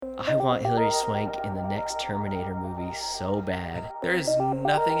I want Hilary Swank in the next Terminator movie so bad. There is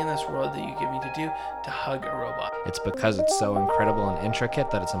nothing in this world that you give me to do to hug a robot. It's because it's so incredible and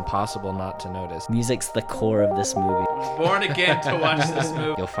intricate that it's impossible not to notice. Music's the core of this movie. I was born again to watch this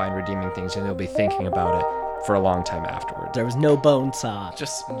movie. You'll find redeeming things and you'll be thinking about it for a long time afterwards. There was no bone saw.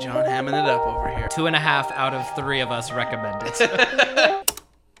 Just John hamming it up over here. 2.5 out of 3 of us recommend it.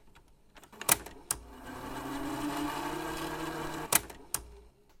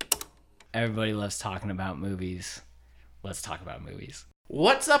 Everybody loves talking about movies. Let's talk about movies.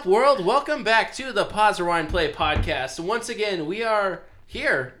 What's up, world? Welcome back to the Pause, Rewind, Play podcast. Once again, we are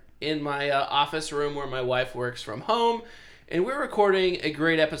here in my office room where my wife works from home, and we're recording a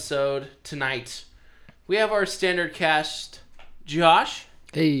great episode tonight. We have our standard cast, Josh.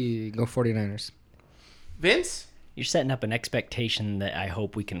 Hey, go 49ers. Vince. You're setting up an expectation that I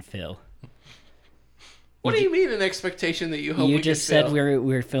hope we can fill. What do you mean an expectation that you hope we can fill? You just said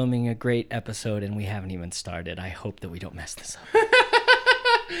we're filming a great episode and we haven't even started. I hope that we don't mess this up.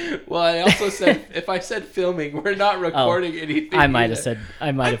 Well, I also said if I said filming, we're not recording anything. I might have said.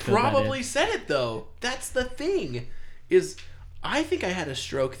 I probably said it though. That's the thing. Is I think I had a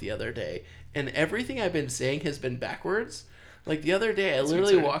stroke the other day, and everything I've been saying has been backwards. Like the other day, I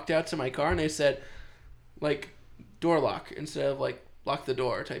literally walked out to my car and I said, like, door lock instead of like lock the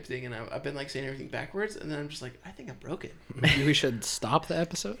door type thing, and I've been like saying everything backwards, and then I'm just like, I think I'm broken. Maybe we should stop the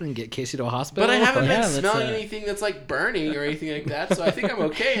episode and get Casey to a hospital. But I haven't been smelling anything that's like burning or anything like that, so I think I'm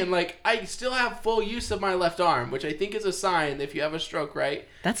okay. And like I still have full use of my left arm, which I think is a sign that if you have a stroke, right?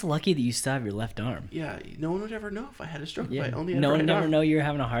 That's lucky that you still have your left arm. Yeah, no one would ever know if I had a stroke. Yeah. If I only had no a one right would ever arm. know you're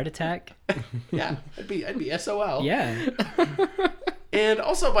having a heart attack. Yeah, I'd be SOL. Yeah. And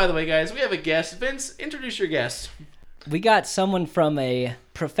also, by the way, guys, we have a guest. Vince, introduce your guest. We got someone from a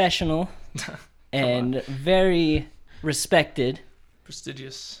professional and very respected,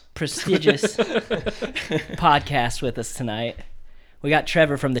 Prestigious podcast with us tonight. We got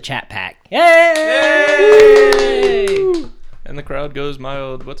Trevor from the Chat Pack. Yay! And the crowd goes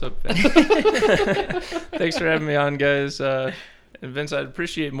mild. What's up, Vince? Thanks for having me on, guys. And Vince, I'd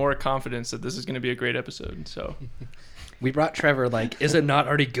appreciate more confidence that this is going to be a great episode. So, We brought Trevor, like, is it not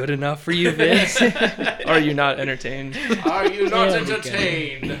already good enough for you, Vince? are you not entertained? Are you not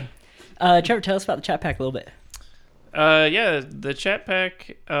entertained? Trevor, tell us about the Chat Pack a little bit. Yeah, the Chat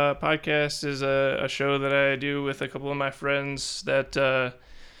Pack podcast is a show that I do with a couple of my friends that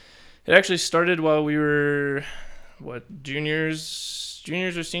it actually started while we were, juniors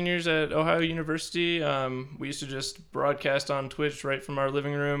or seniors at Ohio University. We used to just broadcast on Twitch right from our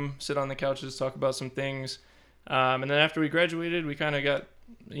living room, sit on the couches, talk about some things. And then after we graduated, we kind of got,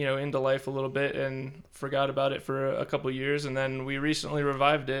 into life a little bit and forgot about it for a couple years. And then we recently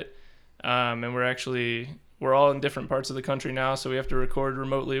revived it. And we're all in different parts of the country now, so we have to record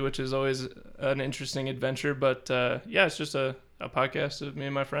remotely, which is always an interesting adventure. But yeah, it's just a podcast of me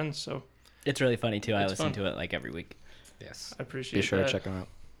and my friends. So it's really funny too. I listen to it like every week. Yes. I appreciate it. Be sure to check him out.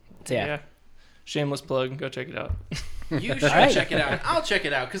 So, yeah. Shameless plug. Go check it out. You should check it out. I'll check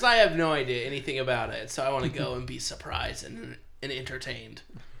it out because I have no idea anything about it. So I want to go and be surprised and entertained.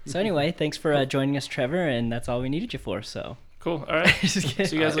 So anyway, thanks for joining us, Trevor, and that's all we needed you for. So cool. All right. See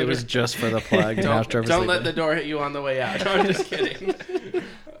you guys later. It was just for the plug. Don't let the door hit you on the way out. No, I'm just kidding.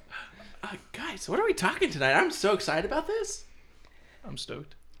 Guys, what are we talking tonight? I'm so excited about this. I'm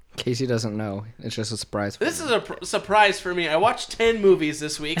stoked. Casey doesn't know. It's just a surprise for This him. is a surprise for me. I watched 10 movies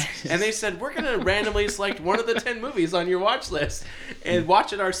this week, and they said, we're going to randomly select one of the 10 movies on your watch list and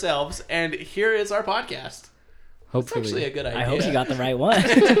watch it ourselves, and here is our podcast. Hopefully. It's actually a good idea. I hope you got the right one.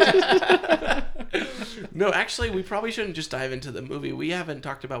 No, actually, we probably shouldn't just dive into the movie. We haven't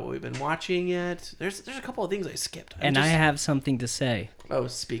talked about what we've been watching yet. There's a couple of things I skipped. I have something to say. Oh,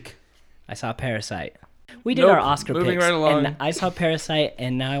 speak. I saw Parasite. We did our Oscar moving picks, right along. and I saw Parasite,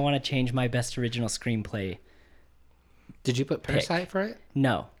 and now I want to change my best original screenplay. Did you put Parasite for it?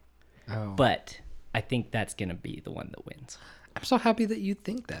 No, Oh. but I think that's gonna be the one that wins. I'm so happy that you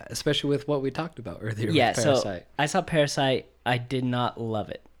think that, especially with what we talked about earlier Yeah, with Parasite. so I saw Parasite. I did not love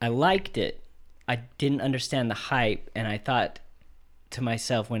it. I liked it. I didn't understand the hype, and I thought to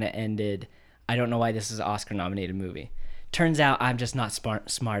myself when it ended, I don't know why this is an Oscar-nominated movie. Turns out I'm just not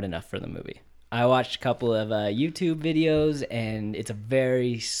smart enough for the movie. I watched a couple of YouTube videos, and it's a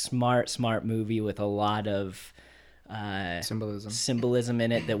very smart movie with a lot of symbolism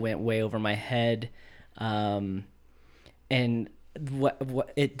in it that went way over my head. And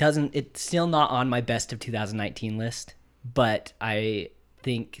it's still not on my best of 2019 list, but I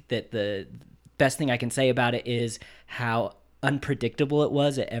think that the best thing I can say about it is how unpredictable it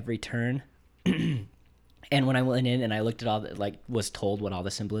was at every turn. And when I went in and I looked at all the, like, was told what all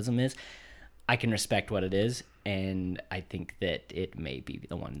the symbolism is, I can respect what it is, and I think that it may be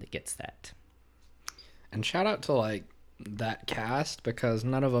the one that gets that. And shout out to like that cast, because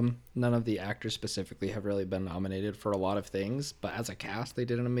none of the actors specifically have really been nominated for a lot of things, but as a cast they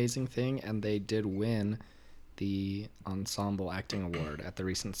did an amazing thing, and they did win the Ensemble Acting Award at the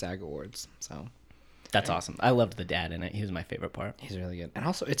recent SAG Awards. So That's awesome. I loved the dad in it. He was my favorite part. he's really good. And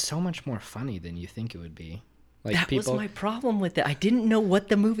also, it's so much more funny than you think it would be. Like, That people, was my problem with it. I didn't know what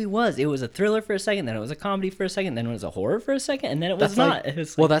the movie was. It was a thriller for a second, then it was a comedy for a second, then it was a horror for a second, and then it was that's not. like, It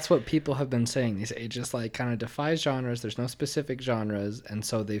was well, like, that's what people have been saying. They say it just like kind of defies genres. There's no specific genres, and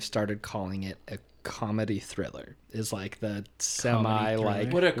so they've started calling it a comedy thriller. Is like the semi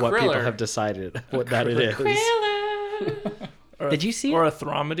like What a what people thriller. have decided what that it is. Did you see Or it? a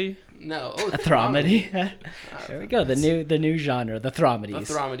thромedy? No. A thромedy. There we go. The new genre, the A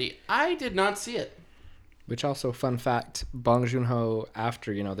thromedies. thромedy. I did not see it. Which also, fun fact, Bong Joon-ho,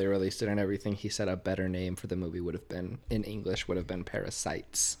 after, they released it and everything, he said a better name for the movie would have been, in English, would have been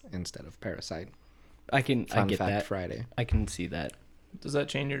Parasites instead of Parasite. I Fun get fact that. Friday. I can see that. Does that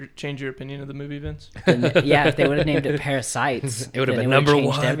change your opinion of the movie, Vince? Yeah, if they would have named it Parasites, It would have then been number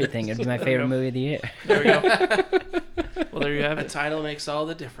changed one. Everything. It'd be my favorite movie of the year. There we go. Well, there you have The it. title makes all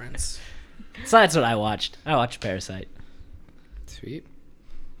the difference. So that's what I watched. I watched Parasite. Sweet.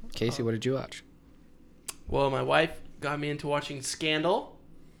 Casey, what did you watch? Well, my wife got me into watching Scandal,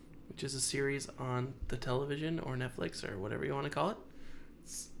 which is a series on the television or Netflix or whatever you want to call it.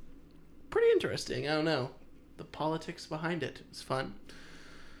 It's pretty interesting. I don't know. The politics behind it is fun.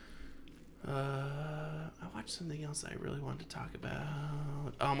 I watched something else I really wanted to talk about.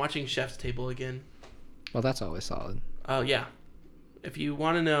 Oh, I'm watching Chef's Table again. Well, that's always solid. Oh, yeah. If you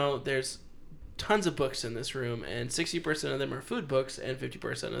want to know, there's tons of books in this room, and 60% of them are food books, and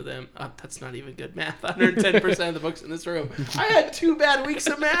 50% of them, that's not even good math, 110% of the books in this room. I had 2 bad weeks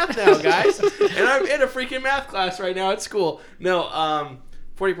of math now, guys, and I'm in a freaking math class right now at school. No,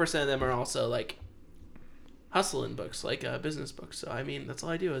 40% of them are also, like, hustling books, like business books. So, I mean, that's all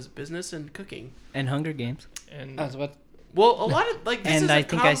I do is business and cooking. And Hunger Games. And Well, a lot of, like, this And is I a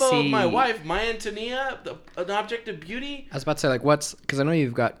think I combo of my see- wife, my Antonia, an object of beauty. I was about to say, like, because I know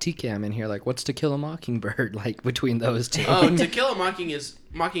you've got TCAM in here, like, what's To Kill a Mockingbird, like, between those two? Oh, To Kill a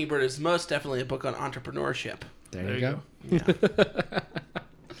Mockingbird is most definitely a book on entrepreneurship. There you go. Yeah.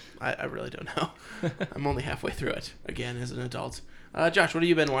 I really don't know. I'm only halfway through it, again, as an adult. Josh, what have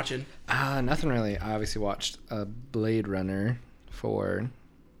you been watching? Nothing really. I obviously watched Blade Runner for...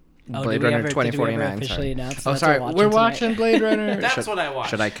 Oh, Blade did we Runner ever 2049. officially Sorry. announce Oh, that's sorry. what We're tonight? watching Blade Runner. That's what I watched.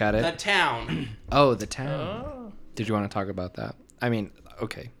 Should I cut it? The Town. Oh, The Town. Oh. Did you want to talk about that? I mean,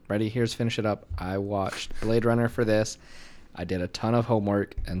 okay. Ready? Here's finish it up. I watched Blade Runner for this. I did a ton of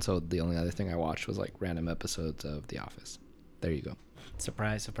homework, and so the only other thing I watched was like random episodes of The Office. There you go.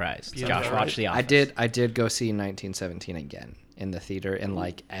 Surprise, surprise. Yeah, Josh right. watched The Office. I did go see 1917 again in the theater in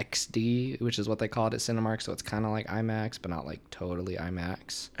like XD, which is what they call it at Cinemark. So it's kind of like IMAX, but not like totally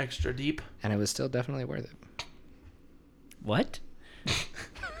IMAX. Extra deep. And it was still definitely worth it. What?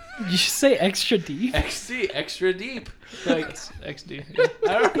 Did you say extra deep? XD, extra deep. Like, XD.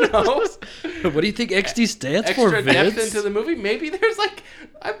 I don't know. What do you think XD stands Extra depth into the movie. Maybe there's like,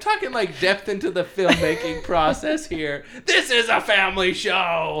 I'm talking like depth into the filmmaking process here. This is a family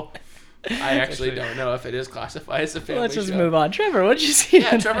show. I actually don't know if it is classified as a family Let's just show. move on. Trevor, what did you see?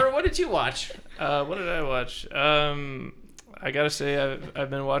 Yeah, Trevor, what did you watch? What did I watch? I gotta say, I've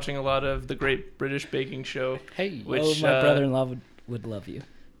been watching a lot of The Great British Baking Show. Hey. Which, my brother-in-law would love you.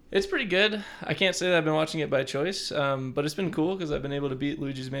 It's pretty good. I can't say that I've been watching it by choice, but it's been cool because I've been able to beat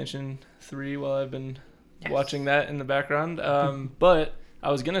Luigi's Mansion 3 while I've been watching that in the background. But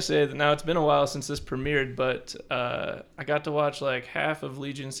I was going to say that now it's been a while since this premiered, but I got to watch like half of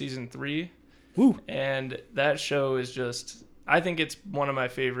Legion Season 3. Woo. And that show is just, I think it's one of my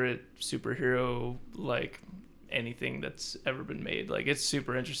favorite superhero, like anything that's ever been made. Like it's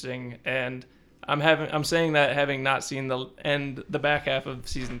super interesting. And I'm saying that having not seen the back half of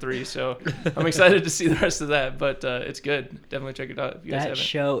season 3, so I'm excited to see the rest of that. But it's good. Definitely check it out if you guys That haven't.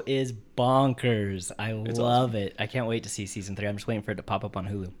 show is bonkers. I It's love it. I can't wait to see season 3. I'm just waiting for it to pop up on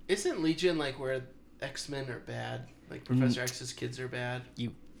Hulu. Isn't Legion like where X-Men are bad? Like Professor X's kids are bad?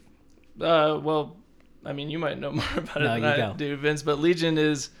 Well, I mean, you might know more about it No, than you I go. do, Vince. But Legion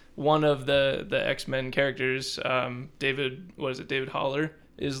is one of the X-Men characters. David Haller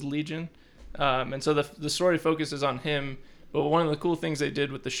is Legion. And so the story focuses on him. But one of the cool things they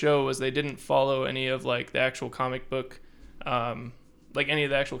did with the show was they didn't follow any of like the actual comic book like any of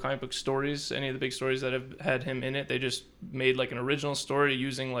the actual comic book stories, any of the big stories that have had him in it. They just made like an original story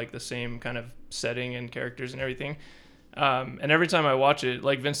using like the same kind of setting and characters and everything. And every time I watch it,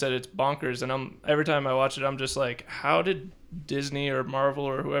 like Vince said, it's bonkers. And every time I watch it, I'm just like, how did Disney or Marvel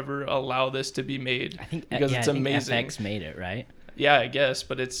or whoever allow this to be made? I think because it's I think amazing. FX made it, right? Yeah, I guess,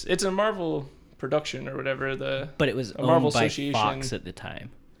 but it's a Marvel production or whatever. But it was a Marvel owned by Association. Fox at the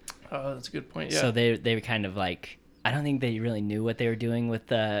time. Oh, that's a good point. Yeah. So they were kind of like, I don't think they really knew what they were doing with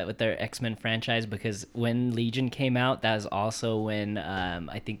their X-Men franchise, because when Legion came out, that was also when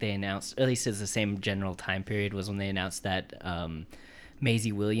I think they announced, or at least it's the same general time period, was when they announced that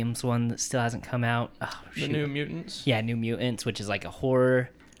Maisie Williams one that still hasn't come out. Oh, the New Mutants. Yeah, New Mutants, which is like a horror.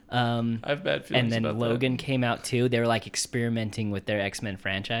 I have bad feelings and then about Logan that. came out too. They were like experimenting with their X-Men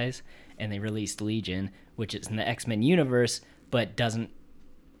franchise, and they released Legion, which is in the X-Men universe, but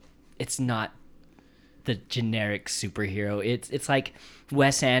it's not the generic superhero. It's like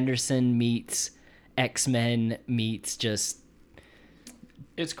Wes Anderson meets X-Men meets just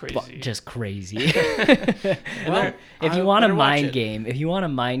crazy. Just crazy. Well, if you want a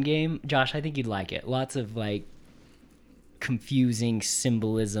mind game, Josh, I think you'd like it. Lots of like confusing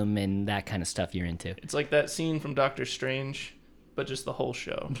symbolism and that kind of stuff you're into. It's like that scene from Doctor Strange, but just the whole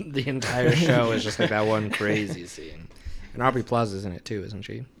show. The entire show is just like that one crazy scene. And Aubrey Plaza's in it too, isn't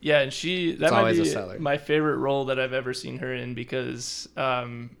she? Yeah, and that might always a be seller. my favorite role that I've ever seen her in, because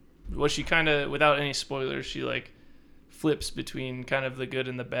she kind of, without any spoilers, she like flips between kind of the good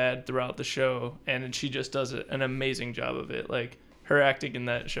and the bad throughout the show, and she just does an amazing job of it. Like, her acting in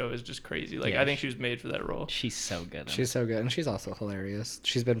that show is just crazy. Like, Yeah, I think she was made for that role. She's so good. She's so good, and she's also hilarious.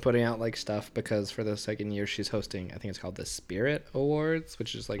 She's been putting out like stuff because for the second year she's hosting, I think it's called the Spirit Awards,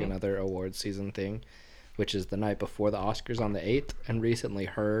 which is like another awards season thing, which is the night before the Oscars on the 8th. And recently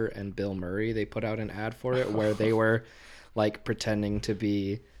her and Bill Murray, they put out an ad for it where they were like pretending to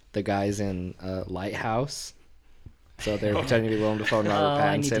be the guys in Lighthouse. So they're pretending to be Willem Dafoe and Robert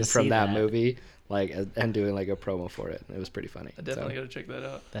Pattinson from that movie, like, and doing like a promo for it. It was pretty funny. I definitely got to check that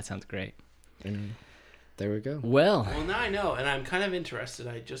out. That sounds great. And there we go. Well, now I know, and I'm kind of interested.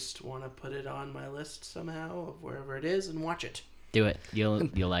 I just want to put it on my list somehow of wherever it is and watch it. do it. You'll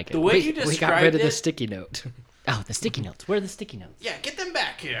like it. The way you We described got rid of it, the sticky note. Oh, the sticky notes. Where are the sticky notes? yeah, get them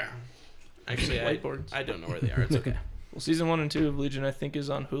back here. Actually, Whiteboards. I don't know where they are. It's okay. Well, season 1 and 2 of Legion, I think, is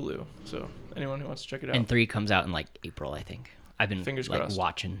on Hulu. So anyone who wants to check it out. And 3 comes out in like April, I think. I've been Fingers like crossed.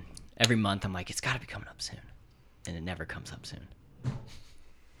 watching every month. I'm like, it's got to be coming up soon, and it never comes up soon.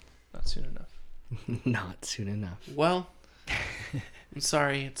 Not soon enough. Not soon enough. Well, I'm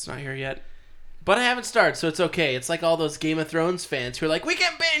sorry it's not here yet. But I haven't started, so it's okay. It's like all those Game of Thrones fans who are like, we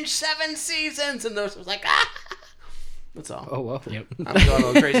can binge 7 seasons, and those was like, ah. That's all. Oh, whoa. Yep. I'm going a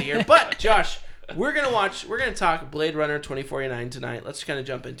little crazy here. But, Josh, we're going to talk Blade Runner 2049 tonight. Let's kind of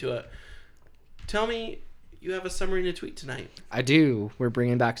jump into it. Tell me, you have a summary and a tweet tonight. I do. We're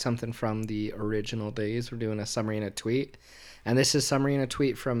bringing back something from the original days. We're doing a summary and a tweet. And this is summary and a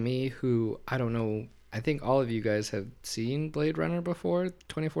tweet from me who, I don't know, I think all of you guys have seen Blade Runner before,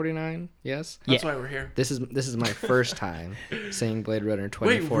 2049, yes? That's why we're here. This is my first time seeing Blade Runner Wait,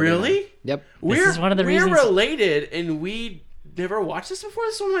 2049. really? Yep. This is one of the reasons- We're related, and we never watched this before.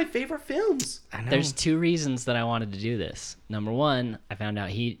 This is one of my favorite films. I know. There's 2 reasons that I wanted to do this. Number 1, I found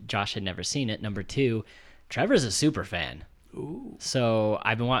out Josh had never seen it. Number 2, Trevor's a super fan. Ooh. So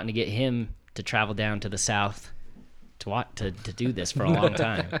I've been wanting to get him to travel down to the South to do this for a long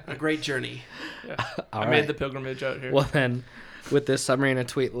time. A great journey. Yeah. All I right. made the pilgrimage out here. Well, then, with this summary and a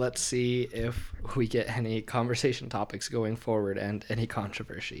tweet, let's see if we get any conversation topics going forward and any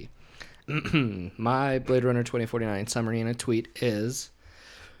controversy. My Blade Runner 2049 summary and a tweet is: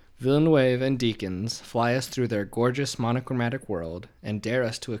 Villeneuve and Deakins fly us through their gorgeous monochromatic world and dare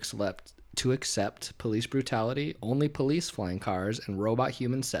us to accept police brutality, only police flying cars, and robot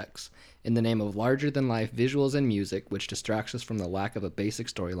human sex in the name of larger-than-life visuals and music, which distracts us from the lack of a basic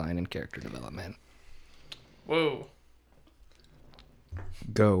storyline and character development. Whoa.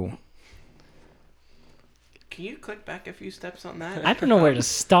 Go. Can you click back a few steps on that? I don't know where to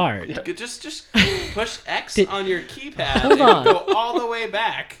start. Just push X Did- on your keypad Hold and on. go all the way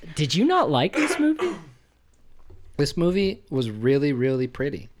back. Did you not like this movie? This movie was really, really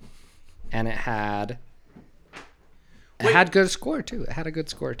pretty. And it had good score too. It had a good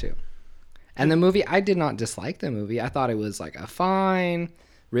score too. And the movie, I did not dislike the movie. I thought it was like a fine,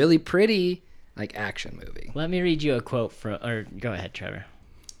 really pretty, like action movie. Let me read you a quote from, or go ahead, Trevor.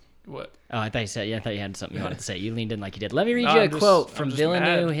 What? Oh, I thought you had something you wanted to say. You leaned in like you did. Let me read No, you a I'm just- quote I'm from just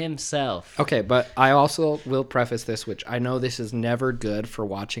Villeneuve mad. himself. Okay, but I also will preface this, which I know this is never good for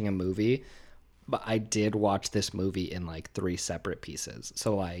watching a movie, But I did watch this movie in like 3 separate pieces.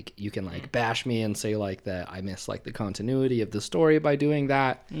 So like you can like bash me and say like that I miss like the continuity of the story by doing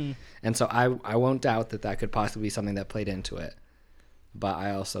that. And so I won't doubt that that could possibly be something that played into it. But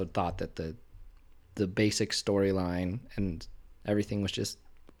I also thought that the basic storyline and everything was just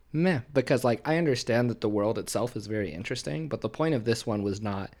meh, because like I understand that the world itself is very interesting, but the point of this one was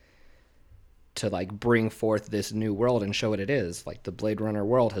not to like bring forth this new world and show what it is. Like the Blade Runner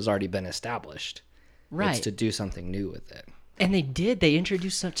world has already been established. Right. It's to do something new with it. And they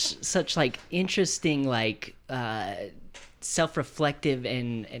introduced such like interesting, like self-reflective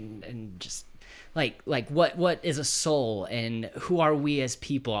and just like what is a soul, and who are we as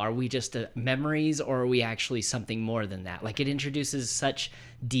people? Are we just memories, or are we actually something more than that? Like it introduces such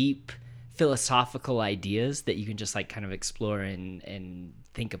deep philosophical ideas that you can just like kind of explore and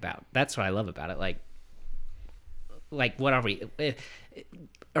think about. That's what I love about it. Like what are we?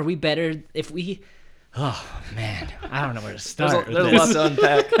 Are we better if we? Oh man, I don't know where to start. There's a lot to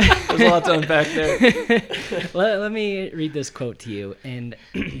unpack. There's a lot to unpack there. Let me read this quote to you, and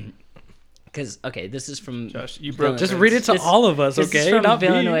because this is from Josh. You broke. Just read it to all of us, this okay? is from Not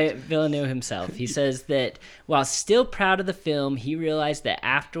me. Villeneuve himself. He says that while still proud of the film, he realized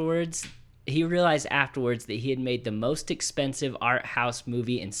afterwards that he had made the most expensive art house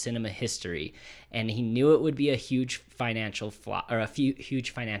movie in cinema history, and he knew it would be a huge financial flop, or huge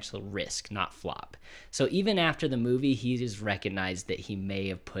financial risk, not flop. So even after the movie, he just recognized that he may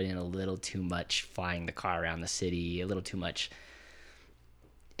have put in a little too much flying the car around the city, a little too much.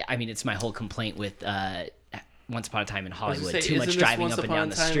 I mean, it's my whole complaint with Once Upon a Time in Hollywood. Too much driving up and down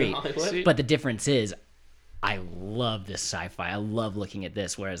the street. But the difference is, I love this sci-fi. I love looking at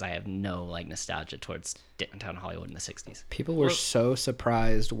this, whereas I have no like nostalgia towards downtown Hollywood in the 60s. People were so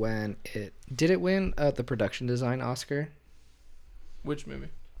surprised when it win the production design Oscar. Which movie?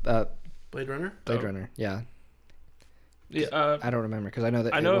 Blade Runner? Blade Runner, yeah. Yeah, I don't remember because I know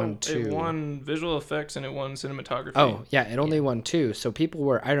that I know it won 2. it won visual effects and it won cinematography. Oh, yeah, it only won 2. So people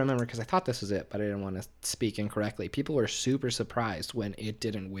were, I remember because I thought this was it, but I didn't want to speak incorrectly. People were super surprised when it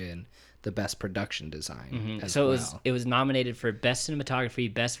didn't win the best production design. So it was nominated for best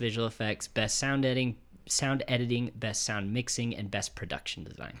cinematography, best visual effects, best sound editing, best sound mixing, and best production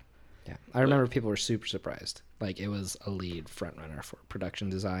design. Yeah, I remember people were super surprised. Like it was a lead front runner for production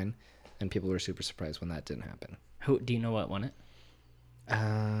design, and people were super surprised when that didn't happen. Who do you know what won it?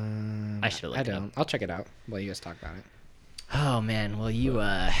 I should have looked it up. I'll check it out while you guys talk about it. Oh man, well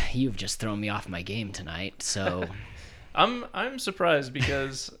you've just thrown me off my game tonight. So I'm surprised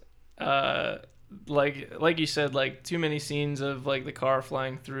because like you said, like too many scenes of like the car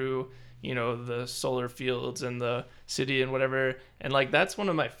flying through, you know, the solar fields and the city and whatever, and like that's one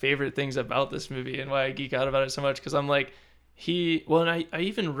of my favorite things about this movie and why I geek out about it so much, because I'm like and I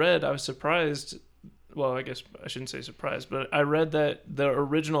even read, I was surprised, well I guess I shouldn't say surprised, but I read that the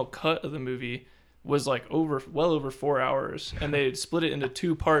original cut of the movie was like well over 4 hours, and they split it into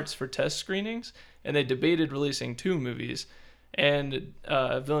 2 parts for test screenings, and they debated releasing 2 movies, and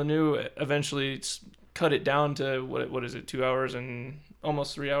Villeneuve eventually cut it down to what is it, 2 hours and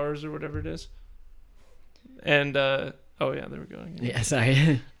almost 3 hours or whatever it is. And oh yeah, there we go again. yeah,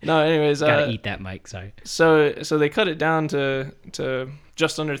 sorry. No, anyways, Gotta eat that mic. Sorry. So they cut it down to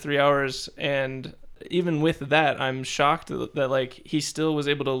just under 3 hours, and even with that, I'm shocked that like he still was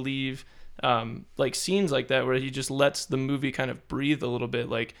able to leave like scenes like that where he just lets the movie kind of breathe a little bit,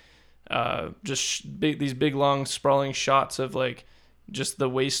 like these big long sprawling shots of like just the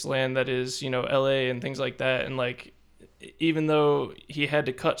wasteland that is, you know, LA and things like that, and like even though he had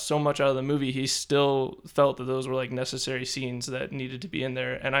to cut so much out of the movie, he still felt that those were like necessary scenes that needed to be in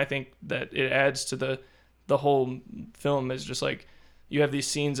there. And I think that it adds to the whole film, is just like you have these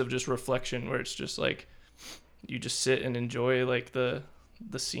scenes of just reflection where it's just like you just sit and enjoy like the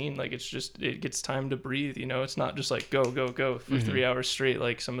scene. Like it's just, it gets time to breathe, you know. It's not just like go for 3 hours straight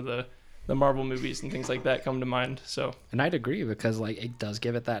like some of the Marvel movies and things like that come to mind. So, and I'd agree, because like it does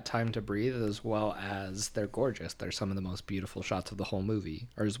give it that time to breathe, as well as they're gorgeous. They're some of the most beautiful shots of the whole movie,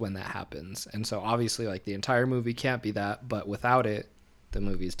 or is when that happens. And so obviously like the entire movie can't be that, but without it, the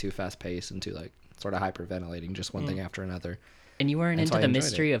movie is too fast paced and too like sort of hyperventilating, just one thing after another. And you weren't And so into I the enjoyed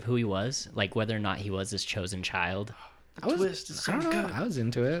mystery of who he was, like whether or not he was his chosen child. I was, twist is so I don't know, good. I was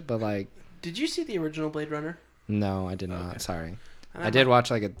into it, but like Did you see the original Blade Runner? no, I did not. Okay. Sorry. And I did watch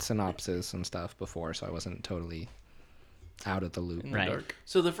like a synopsis and stuff before, so I wasn't totally out of the loop. in the Right. dark.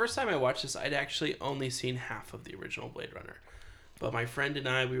 So the first time I watched this, I'd actually only seen half of the original Blade Runner. But my friend and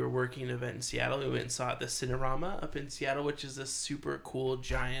I, we were working an event in Seattle. We went and saw it at the Cinerama up in Seattle, which is this super cool,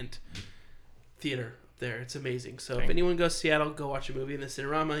 giant theater there. It's amazing. So if anyone goes to Seattle, go watch a movie in the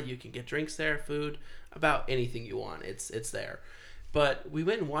Cinerama. You can get drinks there, food, about anything you want. It's there. But we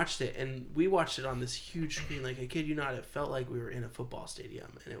went and watched it, and we watched it on this huge screen. Like, I kid you not, it felt like we were in a football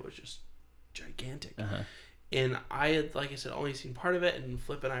stadium, and it was just gigantic. And I had, like I said, only seen part of it, and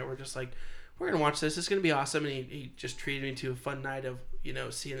Flip and I were just like, we're going to watch this. It's going to be awesome. And he just treated me to a fun night of,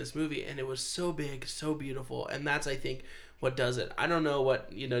 seeing this movie. And it was so big, so beautiful. And that's, I think, what does it. I don't know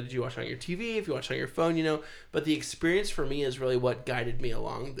what, did you watch it on your TV? If you watch it on your phone, but the experience for me is really what guided me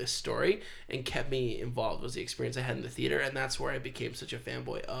along this story and kept me involved, was the experience I had in the theater. And that's where I became such a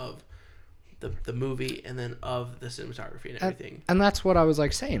fanboy of the movie, and then of the cinematography and everything. And that's what I was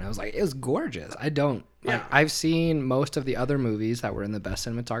saying. I was like, it was gorgeous. I've seen most of the other movies that were in the best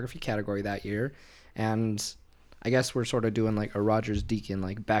cinematography category that year, and I guess we're sort of doing like a Rogers Deacon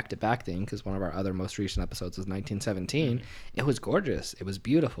back-to-back thing, because one of our other most recent episodes was 1917. It was gorgeous. It was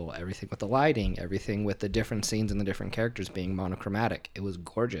beautiful. Everything with the lighting, everything with the different scenes and the different characters being monochromatic. It was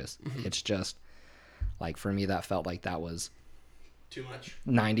gorgeous. It's just for me, that felt like that was too much.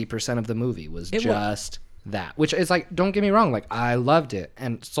 90% of the movie was that, which is don't get me wrong, I loved it.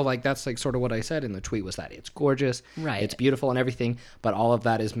 And so that's sort of what I said in the tweet, was that it's gorgeous, right? It's beautiful and everything, but all of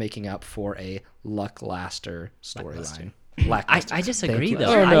that is making up for a lackluster storyline. I disagree,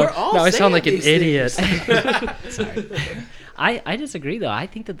 though. Oh, no, I sound like an idiot. Sorry. I disagree, though. I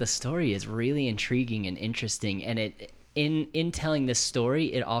think that the story is really intriguing and interesting, and it in telling this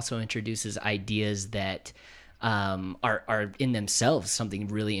story, it also introduces ideas that are in themselves something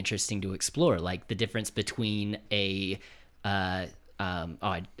really interesting to explore, like the difference between a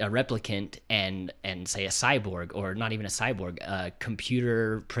replicant and say a cyborg, or not even a cyborg, a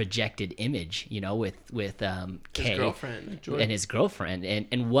computer projected image, with Kay, his girlfriend, and his girlfriend,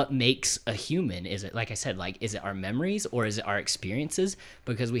 and what makes a human. Is it, like I said, is it our memories, or is it our experiences?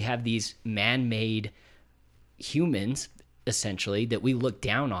 Because we have these man-made humans, essentially, that we look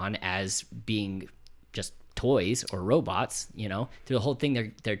down on as being just toys or robots. Through the whole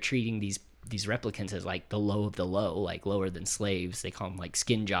thing, they're treating these replicants as the low of the low, lower than slaves. They call them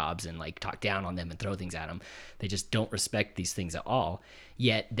skin jobs, and talk down on them and throw things at them. They just don't respect these things at all.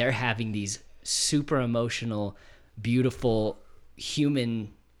 Yet they're having these super emotional, beautiful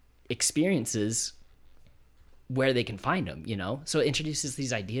human experiences where they can find them. So it introduces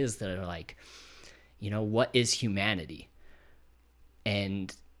these ideas that are what is humanity,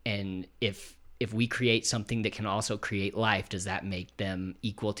 and if we create something that can also create life, does that make them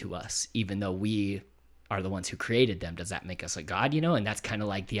equal to us? Even though we are the ones who created them, does that make us a god? And that's kind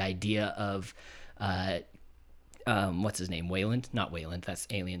of the idea of, what's his name? Wayland? Not Wayland. That's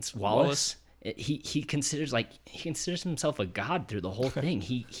Aliens. Wallace. He considers himself a god through the whole thing.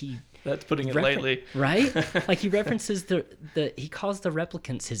 He That's putting it lightly, right? He references he calls the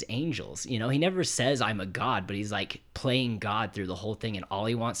replicants his angels. He never says I'm a god, but he's playing God through the whole thing, and all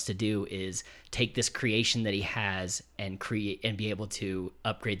he wants to do is take this creation that he has and create and be able to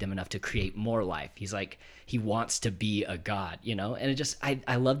upgrade them enough to create more life. He's he wants to be a god, and it just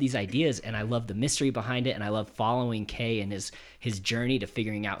I love these ideas, and I love the mystery behind it, and I love following Kay and his journey to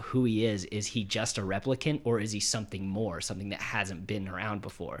figuring out who he is. Is he just a replicant, or is he something more, something that hasn't been around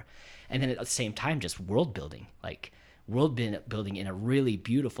before? And then at the same time, just world building in a really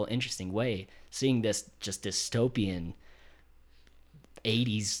beautiful, interesting way. Seeing this just dystopian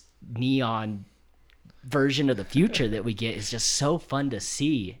 80s neon version of the future that we get is just so fun to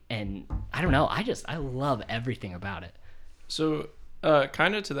see. And I don't know, I love everything about it. So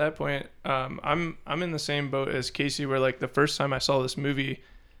kind of to that point, I'm in the same boat as Casey, where the first time I saw this movie,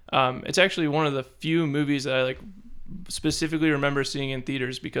 it's actually one of the few movies that I specifically remember seeing in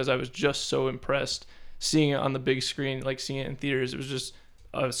theaters, because I was just so impressed seeing it on the big screen, seeing it in theaters. It was just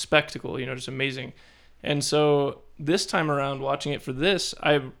a spectacle, just amazing. And so this time around, watching it for this,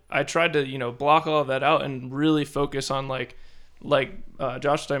 I tried to block all of that out and really focus on Josh was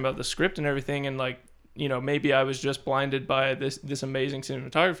talking about the script and everything, and maybe I was just blinded by this amazing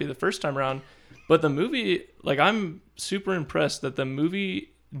cinematography the first time around. But the movie, I'm super impressed that the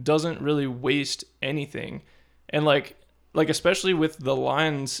movie doesn't really waste anything. And especially with the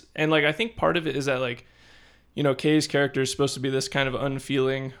lines, and I think part of it is that Kay's character is supposed to be this kind of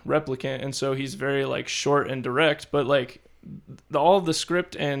unfeeling replicant, and so he's very short and direct, but all of the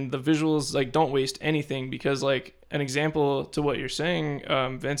script and the visuals don't waste anything, because an example to what you're saying,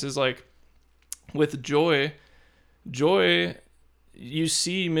 Vince, is with Joy, you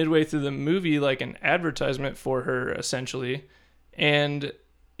see midway through the movie an advertisement for her, essentially, and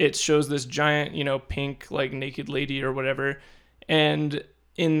it shows this giant, pink, naked lady or whatever. And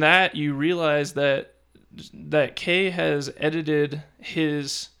in that, you realize that Kay has edited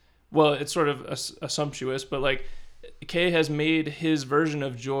his well, it's sort of assumptuous, but like Kay has made his version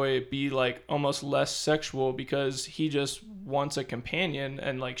of Joy be like almost less sexual because he just wants a companion,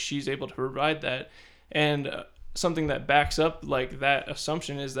 and like she's able to provide that. And something that backs up like that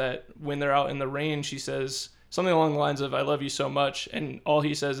assumption is that when they're out in the rain, she says something along the lines of "I love you so much," and all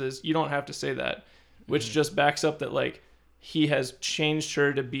he says is "You don't have to say that," which just backs up that like he has changed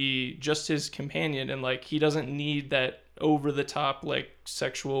her to be just his companion, and like he doesn't need that over the top like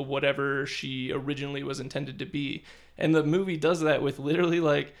sexual whatever she originally was intended to be. And the movie does that with literally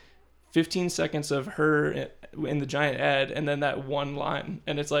like 15 seconds of her in the giant ad and then that one line,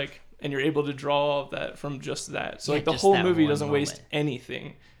 and it's like, and you're able to draw all of that from just that. So like the whole movie doesn't waste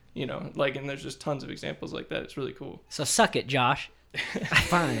anything, you know, like, and there's just tons of examples like that. It's really cool. So suck it, Josh.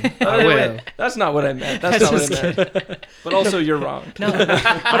 Fine. Wait, that's not what I meant. That's not what I meant. But also, you're wrong. No,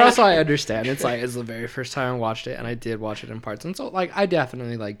 But also, I understand. It's like, it's the very first time I watched it, and I did watch it in parts, and so like I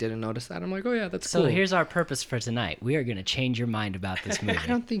definitely like didn't notice that. I'm like, oh yeah, that's so cool. here's our purpose for tonight. We are going to change your mind about this movie. I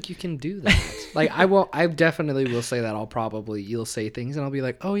don't think you can do that. Like I will. I definitely will say that. You'll say things, and I'll be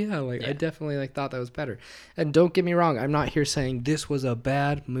like, oh yeah, like I definitely like thought that was better. And don't get me wrong, I'm not here saying this was a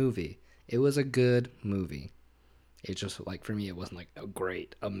bad movie. It was a good movie. It just, like, for me, it wasn't, like, a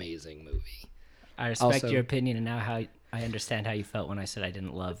great, amazing movie. I respect your opinion, and now I understand how you felt when I said I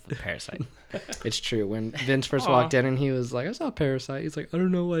didn't love Parasite. It's true. When Vince first walked in and he was like, I saw Parasite. He's like, I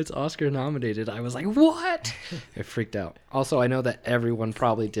don't know why it's Oscar nominated. I was like, what? I freaked out. Also, I know that everyone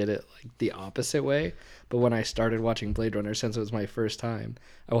probably did it, like, the opposite way. But when I started watching Blade Runner, since it was my first time,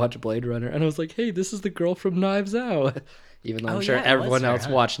 I watched Blade Runner, and I was like, hey, this is the girl from Knives Out. Even though I'm sure everyone else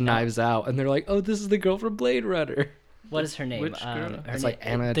watched Knives Out, and they're like, oh, this is the girl from Blade Runner. What is her name? Which girl? It's like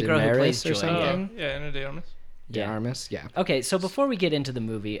Anna the girl who plays Daenerys or Joy. something. Yeah, Anna de Armas. De Armas, yeah. Okay, so before we get into the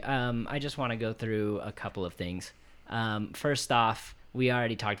movie, I just want to go through a couple of things. First off, we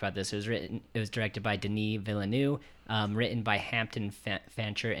already talked about this. It was directed by Denis Villeneuve, written by Hampton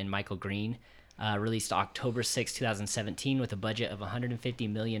Fancher and Michael Green. Released October 6, 2017 with a budget of $150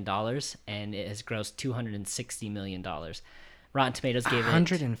 million, and it has grossed $260 million. Rotten Tomatoes gave it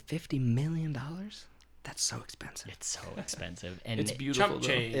 $150 million? That's so expensive. It's so expensive, and It's beautiful. Chump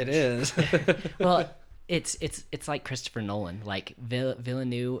change. It is. well, it's like Christopher Nolan. Like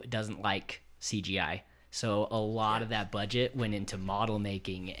Villeneuve doesn't like CGI, so a lot of that budget went into model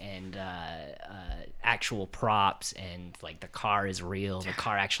making and actual props, and like the car is real, the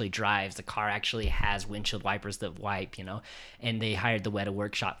car actually drives, the car actually has windshield wipers that wipe, you know, and they hired the Weta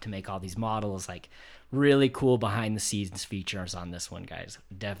Workshop to make all these models. Like, really cool behind the scenes features on this one, guys.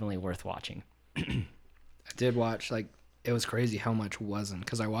 Definitely worth watching. I did watch, like, it was crazy how much wasn't,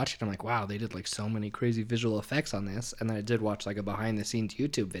 because I watched it, I'm like, wow, they did like so many crazy visual effects on this. And then I did watch like a behind the scenes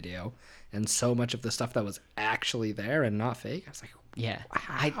YouTube video, and so much of the stuff that was actually there and not fake, I was like, yeah,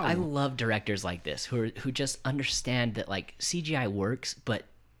 wow. I love directors like this who just understand that like CGI works, but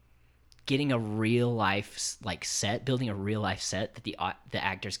getting a real life like set, building a real life set that the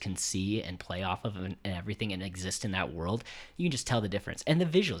actors can see and play off of and everything and exist in that world, you can just tell the difference. And the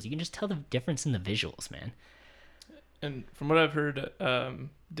visuals, you can just tell the difference in the visuals, man. And from what I've heard,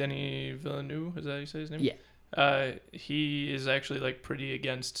 Denis Villeneuve, is that how you say his name? Yeah. He is actually like pretty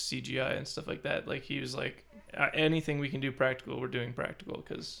against CGI and stuff like that. Like, he was like, anything we can do practical, we're doing practical,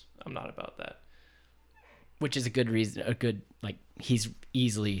 because I'm not about that. Which is a good reason, like, he's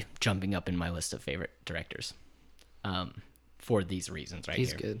easily jumping up in my list of favorite directors for these reasons right He's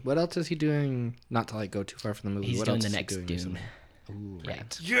here. good. What else is he doing? Not to like go too far from the movie. He's what doing else the is he next doing Dune. recently? Ooh, Yeah.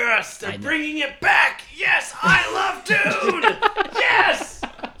 right. Yes, they're bringing it back. Yes, I love Dune. Yes,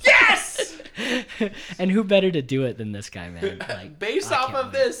 yes. And who better to do it than this guy, man? Like, Based I off can't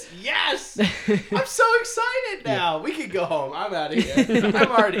of wait. this, yes. I'm so excited now. We can go home. I'm out of here.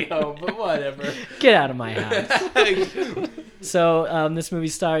 I'm already home, but whatever. Get out of my house. So this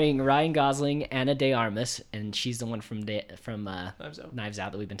movie's starring Ryan Gosling, Anna de Armas, and she's the one from Knives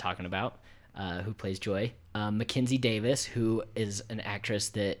Out that we've been talking about, who plays Joy. Mackenzie Davis, who is an actress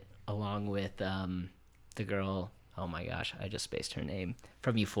that, along with the girl, oh my gosh, I just spaced her name,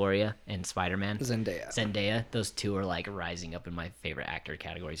 from Euphoria and Spider-Man. Zendaya. Those two are like rising up in my favorite actor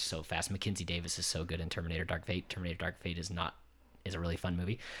categories so fast. Mackenzie Davis is so good in Terminator Dark Fate. Terminator Dark Fate is a really fun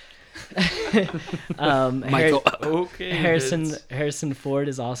movie. Michael. Okay. Harrison Ford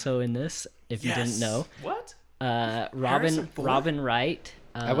is also in this, if you didn't know. What? Robin Wright.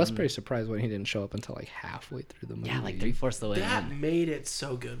 I was pretty surprised when he didn't show up until like halfway through the movie. Yeah, like 3/4 of the way That in. made it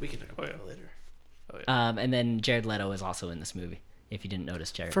so good. We can talk about it later. And then Jared Leto is also in this movie, if you didn't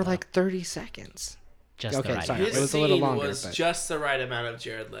notice Jared for Leto. like 30 seconds. Just okay, the right sorry. amount. It was a little longer, was but- just the right amount of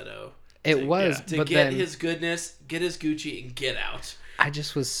Jared Leto It was, to but get then his goodness, get his Gucci, and get out. I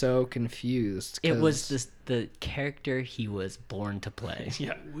just was so confused. It 'cause was the character he was born to play.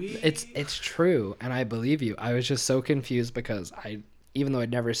 Yeah. It's true, and I believe you. I was just so confused because even though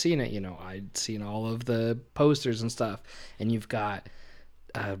I'd never seen it, I'd seen all of the posters and stuff, and you've got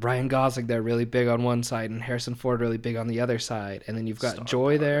Ryan Gosling there really big on one side and Harrison Ford really big on the other side, and then you've got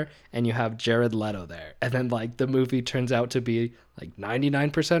Joy there and you have Jared Leto there, and then like the movie turns out to be like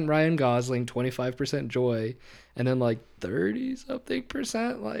 99% Ryan Gosling, 25% Joy, and then like 30 something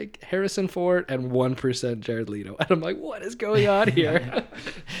percent like Harrison Ford and 1% Jared Leto, and I'm like, what is going on here?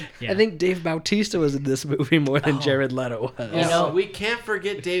 Yeah. I think Dave Bautista was in this movie more than Jared Leto was. You know- we can't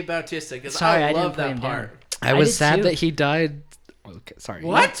forget Dave Bautista because Sorry, I I didn't love put that him part. down. I was did sad too. that he died. Okay, sorry.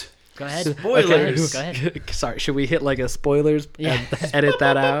 What? Go ahead. Spoilers. Go ahead. Sorry, should we hit like a spoilers Yeah. and edit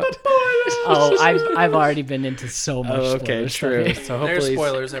that out? Oh, I've already been into so much. Oh, okay, spoiler true. stuff. So There's hopefully,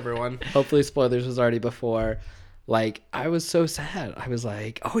 spoilers, everyone. hopefully spoilers was already before. Like, I was so sad. I was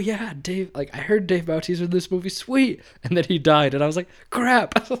like, oh yeah, Dave, like I heard Dave Bautista in this movie, sweet. And then he died and I was like,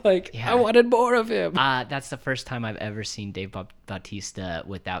 crap. I was like, Yeah. I wanted more of him. That's the first time I've ever seen Dave Bautista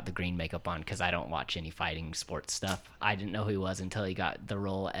without the green makeup on, because I don't watch any fighting sports stuff. I didn't know who he was until he got the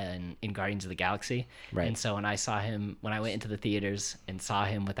role in Guardians of the Galaxy. Right. And so when I went into the theaters and saw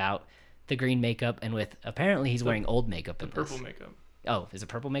him without the green makeup and with, apparently he's wearing old makeup in Purple this. makeup. Oh, is it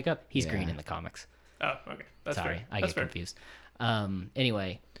purple makeup? He's Yeah. green in the comics. Oh, okay. That's Sorry, fair. I That's get fair. confused.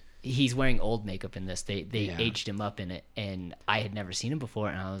 Anyway, he's wearing old makeup in this. They Yeah. aged him up in it, and I had never seen him before,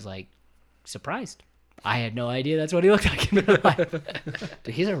 and I was like surprised. I had no idea that's what he looked like in real life.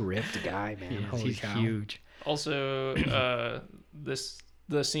 Dude, he's a ripped guy, man. Holy He's cow. huge. Also,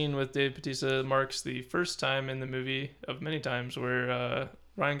 the scene with Dave Bautista marks the first time in the movie of many times where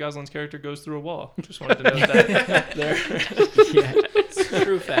Ryan Gosling's character goes through a wall. Just wanted to note that there. Yeah.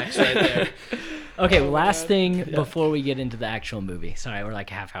 True facts right there. Okay, last thing before we get into the actual movie. Sorry, we're like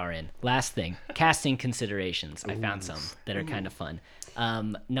a half hour in. Last thing, casting considerations. I found some that are kind of fun.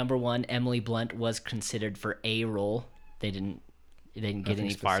 Number one, Emily Blunt was considered for a role. They didn't get Nothing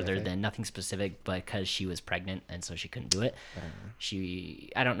any farther specific. than nothing specific, because she was pregnant and so she couldn't do it.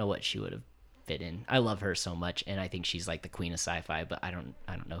 I don't know what she would have fit in. I love her so much, and I think she's like the queen of sci-fi, but I don't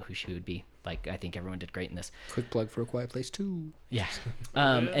know who she would be. Like, I think everyone did great in this. Quick plug for A Quiet Place 2. Yeah.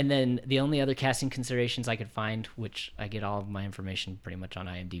 And then the only other casting considerations I could find, which I get all of my information pretty much on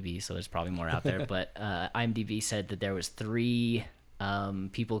IMDb, so there's probably more out there, but IMDb said that there was 3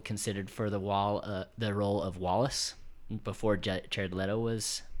 people considered for the role of Wallace before Jared Leto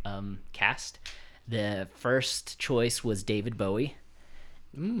was cast. The first choice was David Bowie.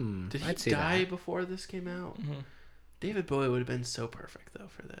 Did he I'd see die that. before this came out? David Bowie would have been so perfect though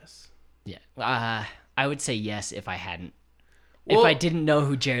for this. Yeah. I would say yes if I hadn't. Well- if I didn't know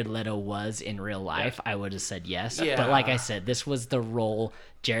who Jared Leto was in real life, I would have said yes. Yeah. But like I said, this was the role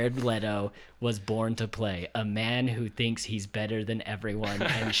Jared Leto was born to play. A man who thinks he's better than everyone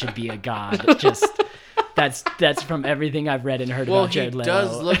and should be a god. Just that's from everything I've read and heard Well, about he Jared Leto.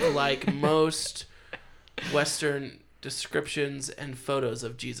 does look like most Western descriptions and photos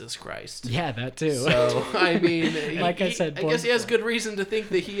of Jesus Christ. Yeah, that too. So I mean, Like I said, I guess he has good reason to think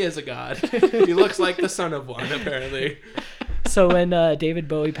that he is a god. He looks like the son of one, apparently. So when David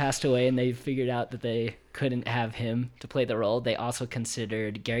Bowie passed away and they figured out that they couldn't have him to play the role, they also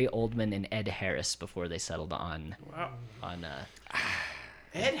considered Gary Oldman and Ed Harris before they settled on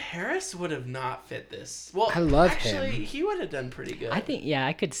Ed Harris would have not fit this. Well, I love actually, him. he would have done pretty good. I think, yeah,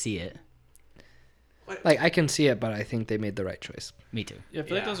 I could see it. Like, I can see it, but I think they made the right choice. Me too. Yeah, I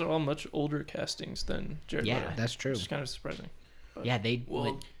feel like Yeah. those are all much older castings than Jared Yeah. Leto. That's true. Which is kind of surprising. Yeah, they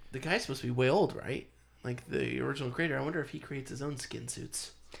Well, the guy's supposed to be way old, right? Like the original creator. I wonder if he creates his own skin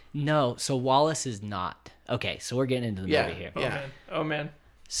suits. no. So Wallace is not. Okay, so we're getting into the Yeah. movie here. Yeah. Oh man.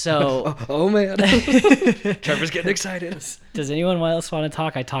 So Oh man. Trevor's getting excited. does anyone else want to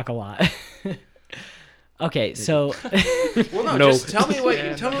talk? I talk a lot. Okay, so Well, no, Nope. just tell me what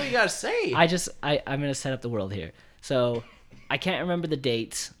you gotta say. I'm gonna set up the world here. So I can't remember the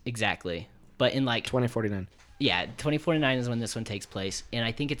dates exactly, but in like 2049. yeah, 2049 is when this one takes place, and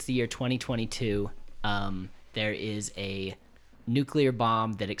I think it's the year 2022. There is a nuclear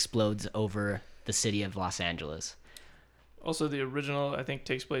bomb that explodes over the city of Los Angeles. Also, the original I think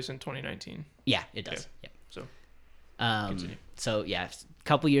takes place in 2019. Yeah, it does. Yeah. So continue. So yeah, a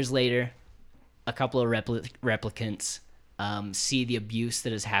couple years later, a couple of replicants see the abuse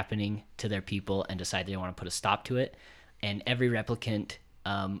that is happening to their people and decide they want to put a stop to it. And every replicant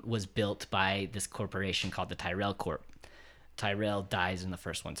was built by this corporation called the Tyrell Corp. Tyrell dies in the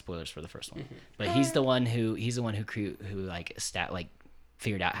first one. Spoilers for the first one, but he's the one who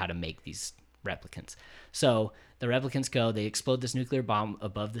figured out how to make these replicants. So the replicants go, they explode this nuclear bomb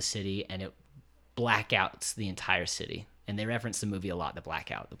above the city, and it blackouts the entire city. And they reference the movie a lot, the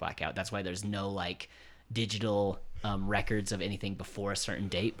blackout. That's why there's no like digital records of anything before a certain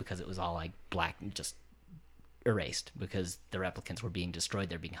date, because it was all like black, just erased, because the replicants were being destroyed.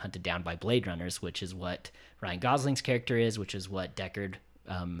 They're being hunted down by Blade Runners, which is what Ryan Gosling's character is, which is what Deckard,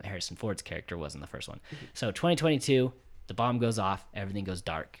 Harrison Ford's character, was in the first one. So 2022, the bomb goes off, everything goes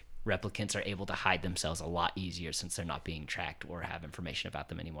dark. Replicants are able to hide themselves a lot easier since they're not being tracked or have information about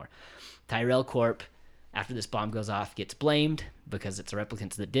them anymore. Tyrell Corp, after this bomb goes off, gets blamed because it's the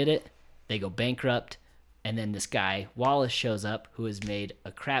replicants that did it. They go bankrupt. And then this guy, Wallace, shows up, who has made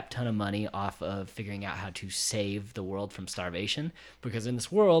a crap ton of money off of figuring out how to save the world from starvation. Because in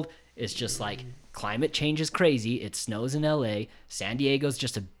this world, it's just like climate change is crazy. It snows in LA. San Diego's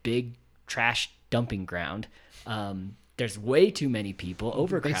just a big trash dumping ground. There's way too many people,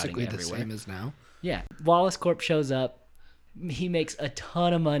 overcrowding Basically everywhere. the same as now. Yeah. Wallace Corp shows up. He makes a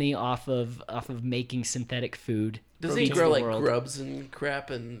ton of money off of making synthetic food. Doesn't he to grow the like world. grubs and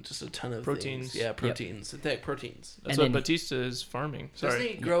crap and just a ton of Proteins. things? Yeah, proteins, synthetic proteins. That's And what then- Bautista is farming. Sorry. Doesn't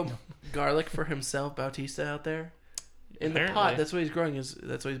he grow garlic for himself, Bautista, out there? In the pot, Apparently. that's what he's growing.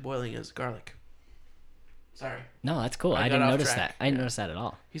 That's what he's boiling is garlic. Sorry. No, that's cool. I I got didn't off notice track. that. I didn't Yeah. notice that at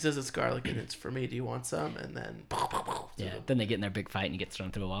all. He says it's garlic and it's for me. Do you want some? And then Yeah. Then they get in their big fight and he gets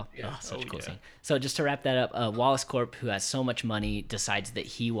thrown through a wall. Yeah. Such a Oh, cool yeah. scene. So just to wrap that up, Wallace Corp, who has so much money, decides that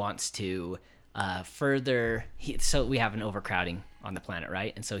he wants to further. So we have an overcrowding on the planet,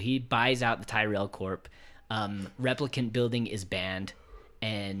 right? And so he buys out the Tyrell Corp. Replicant building is banned,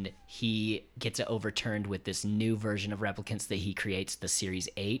 and he gets it overturned with this new version of replicants that he creates, the Series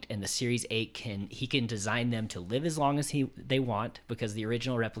 8. And the Series 8 he can design them to live as long as they want, because the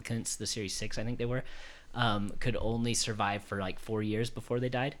original replicants, the Series 6 I think they were, could only survive for like 4 years before they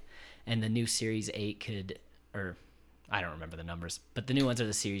died. And the new Series 8 could, or I don't remember the numbers, but the new ones are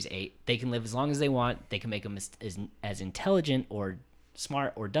the Series 8. They can live as long as they want. They can make them as intelligent or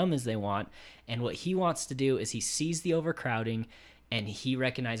smart or dumb as they want. And what he wants to do is he sees the overcrowding, and he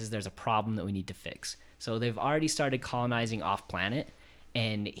recognizes there's a problem that we need to fix. So they've already started colonizing off planet,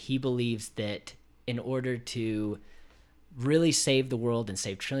 and he believes that in order to really save the world and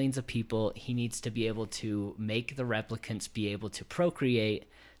save trillions of people, he needs to be able to make the replicants be able to procreate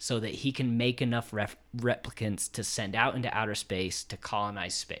so that he can make enough replicants to send out into outer space to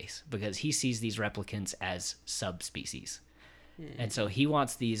colonize space, because he sees these replicants as subspecies. And so he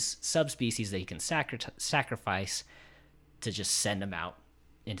wants these subspecies that he can sacrifice to just send them out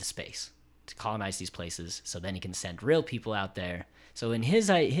into space to colonize these places, so then he can send real people out there. So in his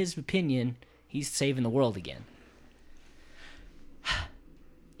opinion, he's saving the world again.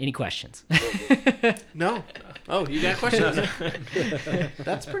 Any questions? No. Oh, you got questions?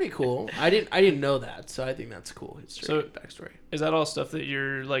 That's pretty cool. I didn't know that, so I think that's cool. History, So- backstory. Is that all stuff that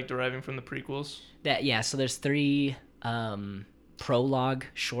you're like deriving from the prequels? So there's 3 prologue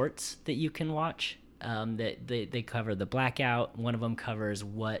shorts that you can watch. That they cover the blackout. One of them covers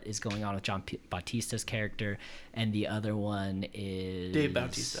what is going on with John Bautista's character, and the other one is Dave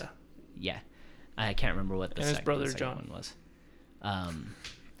Bautista. Yeah, I can't remember what the And his second, brother, the second John. one was.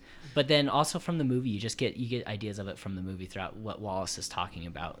 But then also from the movie, you get ideas of it from the movie throughout what Wallace is talking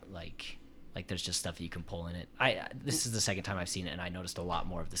about. Like there's just stuff that you can pull in it. This is the second time I've seen it, and I noticed a lot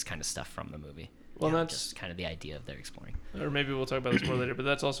more of this kind of stuff from the movie. Well, Yeah, that's just kind of the idea of they're exploring. or maybe we'll talk about this more later, but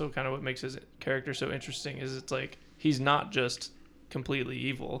that's also kind of what makes his character so interesting, is it's like he's not just completely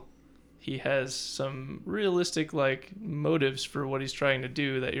evil. He has some realistic like motives for what he's trying to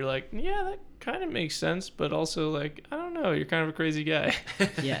do that you're like, yeah, that kind of makes sense, but also like, I don't know, you're kind of a crazy guy.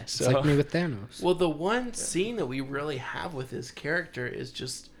 Yeah. It's like me with Thanos. Well, the one scene that we really have with his character is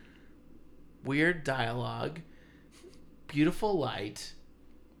just weird dialogue, beautiful light,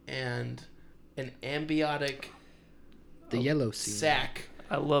 and an ambiotic The yellow scene. sack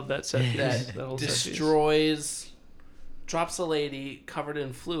I love that set piece. that that whole set piece. destroys, drops a lady covered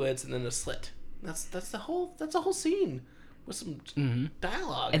in fluids, and then a slit. That's the whole scene with some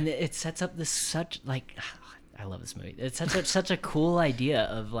dialogue. And it sets up this such like I love this movie. It sets up such a cool idea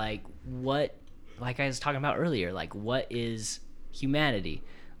of like what, like I was talking about earlier, like what is humanity?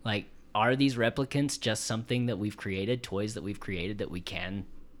 Like, are these replicants just something that we've created, toys that we've created that we can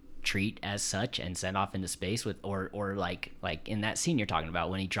treat as such and send off into space with, or like in that scene you're talking about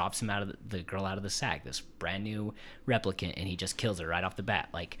when he drops him out of the girl out of the sack, this brand new replicant, and he just kills her right off the bat.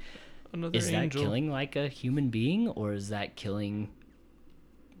 Like, Another is angel. that killing like a human being, or is that killing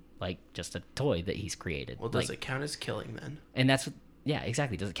like just a toy that he's created? well, does it count as killing then? And that's what, yeah,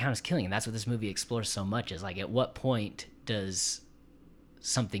 exactly. Does it count as killing? And that's what this movie explores so much, is like, at what point does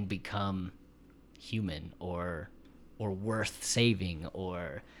something become human or worth saving,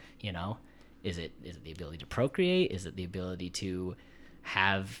 or is it the ability to procreate? Is it the ability to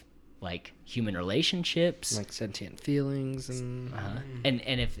have like human relationships, like sentient feelings and and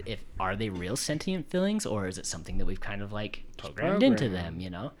if are they real sentient feelings, or is it something that we've kind of like programmed into them?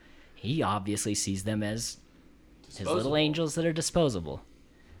 He obviously sees them as his little angels that are disposable.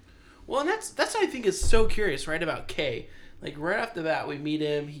 Well, and that's what I think is so curious, right, about Kay. Like, right off the bat, we meet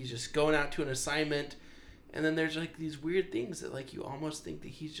him. He's just going out to an assignment. And then there's, like, these weird things that, like, you almost think that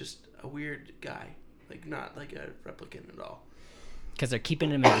he's just a weird guy. Like, not, like, a replicant at all. Because they're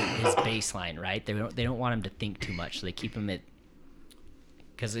keeping him at his baseline, right? They don't want him to think too much. So they keep him at...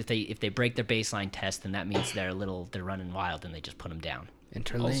 Because if they break their baseline test, then that means they're running wild, and they just put him down.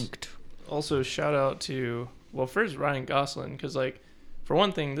 interlinked. Also, shout out to, well, first Ryan Gosling, because, like, for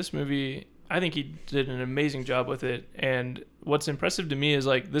one thing, this movie, I think he did an amazing job with it. And what's impressive to me is,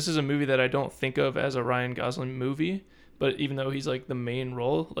 like, this is a movie that I don't think of as a Ryan Gosling movie, but even though he's, like, the main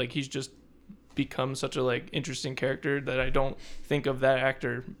role, like, he's just become such a, like, interesting character that I don't think of that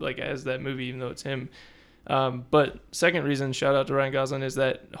actor, like, as that movie, even though it's him. But second reason, shout out to Ryan Gosling, is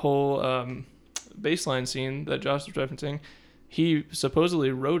that whole baseline scene that Josh was referencing. He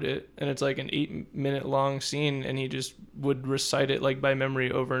supposedly wrote it, and it's like an 8-minute long scene, and he just would recite it like by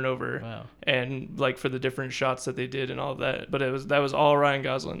memory over and over. Wow. And like for the different shots that they did and all of that. But that was all Ryan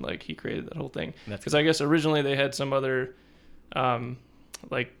Gosling. Like, he created that whole thing. Because I guess originally they had some other,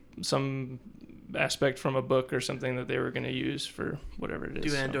 like some aspect from a book or something that they were going to use for whatever it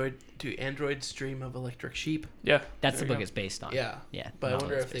is. Do androids dream of electric sheep? Yeah. That's the book it's based on. Yeah. Yeah. But I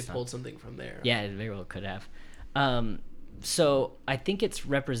wonder if they pulled something from there. Yeah, it very well could have. So I think it's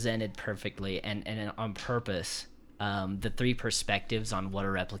represented perfectly and on purpose, the three perspectives on what a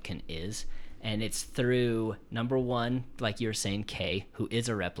replicant is. And it's through, number one, like you were saying, Kay, who is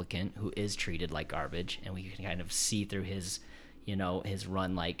a replicant, who is treated like garbage. And we can kind of see through his, his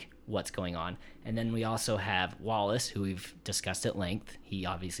run, like what's going on. And then we also have Wallace, who we've discussed at length. He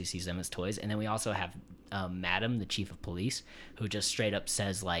obviously sees them as toys. And then we also have Madam, the chief of police, who just straight up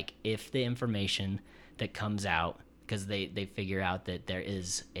says, like, if the information that comes out, because they figure out that there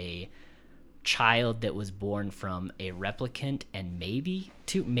is a child that was born from a replicant and maybe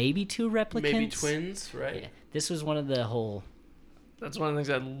two replicants. Maybe twins, right? Yeah. This was one of the whole... That's one of the things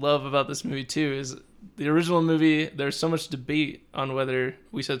I love about this movie, too, is the original movie, there's so much debate on whether...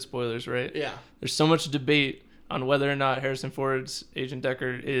 We said spoilers, right? Yeah. There's so much debate on whether or not Harrison Ford's Agent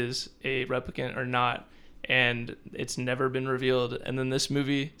Deckard is a replicant or not, and it's never been revealed. And then this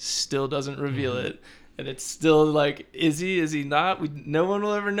movie still doesn't reveal it. And it's still like, is he not? No one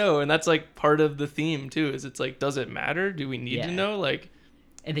will ever know. And that's like part of the theme too, is it's like, does it matter? Do we need to know? Like,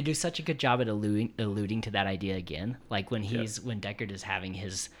 and they do such a good job at alluding to that idea again. Like when when Deckard is having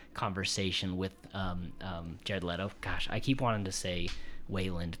his conversation with Jared Leto. Gosh, I keep wanting to say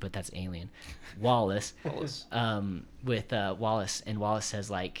Wayland, but that's Alien. Wallace. With Wallace, and Wallace says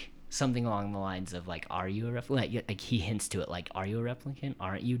like something along the lines of like, are you a replicant? Like he hints to it, like, are you a replicant?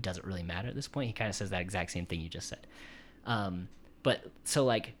 Aren't you? Does it really matter at this point? He kind of says that exact same thing you just said. But so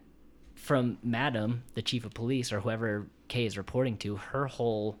like from Madam, the chief of police, or whoever Kay is reporting to, her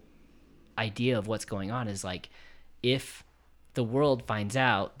whole idea of what's going on is like, if the world finds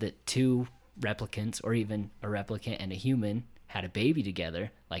out that two replicants, or even a replicant and a human, had a baby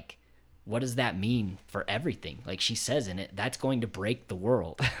together, like, what does that mean for everything? Like she says in it, that's going to break the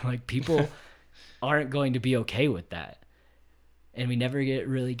world. Like people aren't going to be okay with that. And we never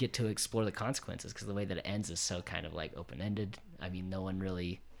really get to explore the consequences, because the way that it ends is so kind of like open-ended. I mean, no one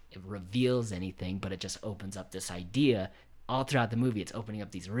really reveals anything, but it just opens up this idea. All throughout the movie, it's opening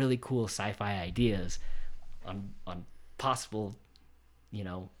up these really cool sci-fi ideas on possible,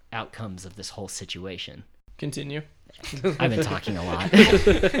 outcomes of this whole situation. Continue. I've been talking a lot.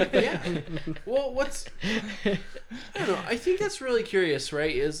 Yeah. Well, I don't know. I think that's really curious,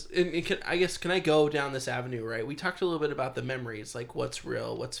 right? Can I go down this avenue, right? We talked a little bit about the memories, like what's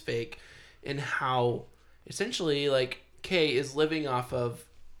real, what's fake, and how essentially like Kay is living off of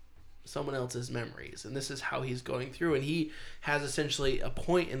someone else's memories, and this is how he's going through. And he has essentially a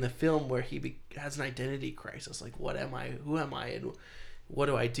point in the film where he has an identity crisis, like, what am I? Who am I? And what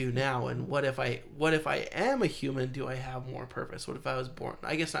do I do now? And what if I am a human? Do I have more purpose? What if I was born,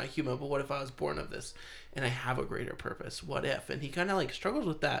 I guess not human, but what if I was born of this and I have a greater purpose? What if? And he kind of like struggles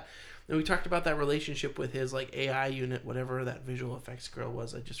with that. And we talked about that relationship with his like AI unit, whatever that visual effects girl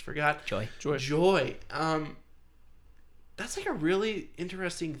was. I just forgot. Joy. That's like a really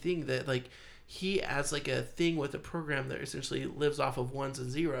interesting thing, that like he as like a thing with a program that essentially lives off of ones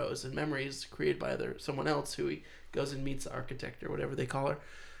and zeros and memories created by someone else who he goes and meets the architect or whatever they call her.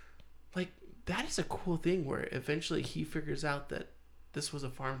 Like, that is a cool thing where eventually he figures out that this was a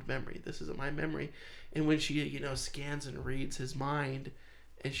farmed memory. This isn't my memory. And when she, you know, scans and reads his mind,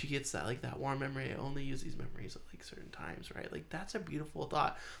 and she gets that, like, that warm memory, I only use these memories at, like, certain times, right? Like, that's a beautiful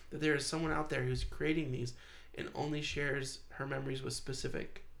thought, that there is someone out there who's creating these and only shares her memories with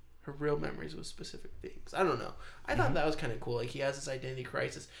her real memories with specific things. I don't know. I thought that was kind of cool. Like, he has this identity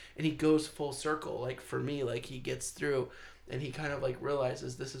crisis, and he goes full circle. Like, for me, like, he gets through, and he kind of, like,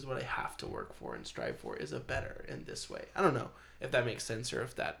 realizes this is what I have to work for and strive for, is a better in this way. I don't know if that makes sense or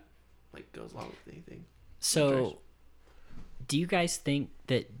if that, like, goes along with anything. So, do you guys think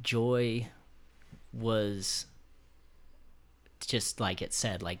that Joy was just, like it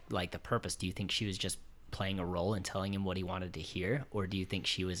said, like the purpose? Do you think she was just playing a role and telling him what he wanted to hear? Or do you think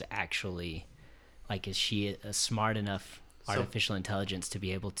she was actually, like, is she a smart enough artificial intelligence to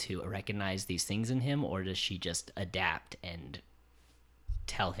be able to recognize these things in him? Or does she just adapt and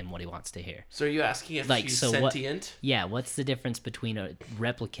tell him what he wants to hear? So are you asking if Like, she's so sentient? What's the difference between a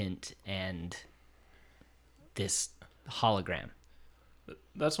replicant and this hologram?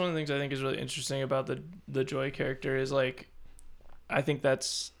 That's one of the things I think is really interesting about the Joy character is, like, I think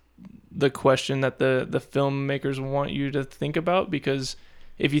that's the question that the filmmakers want you to think about, because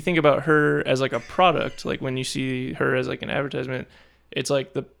if you think about her as, like, a product, like when you see her as, like, an advertisement, it's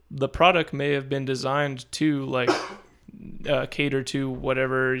like the product may have been designed to, like, cater to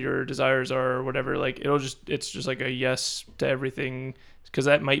whatever your desires are or whatever. Like, it's just like a yes to everything, because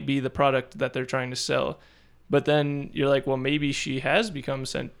that might be the product that they're trying to sell. But then you're like, well, maybe she has become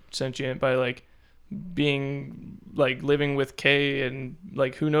sentient by, like, being, like, living with Kay, and,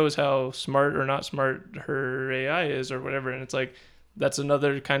 like, who knows how smart or not smart her AI is or whatever. And it's like, that's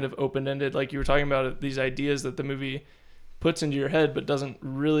another kind of open-ended, like you were talking about, these ideas that the movie puts into your head but doesn't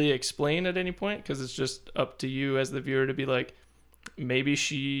really explain at any point, because it's just up to you as the viewer to be like, maybe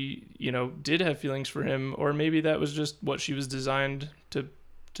she, you know, did have feelings for him, or maybe that was just what she was designed to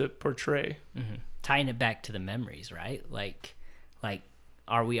portray. Mm-hmm. Tying it back to the memories, right? Like,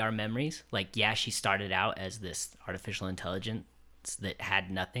 are we our memories? Like, yeah, she started out as this artificial intelligence that had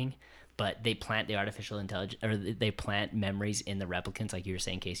nothing, but they plant the artificial intelligence, or they plant memories in the replicants, like you were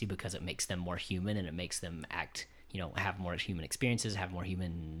saying, Casey, because it makes them more human, and it makes them act, you know, have more human experiences, have more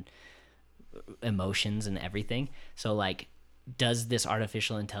human emotions and everything. So, like, does this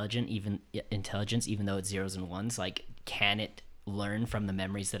artificial intelligence, even though it's zeros and ones, like, can it learn from the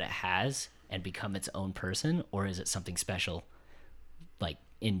memories that it has and become its own person? Or is it something special, like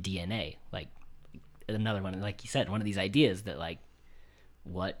in DNA? Like, another one, like you said, one of these ideas that, like,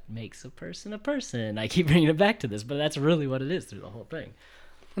 what makes a person a person? I keep bringing it back to this, but that's really what it is through the whole thing.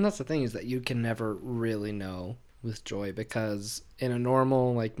 And that's the thing, is that you can never really know with Joy, because in a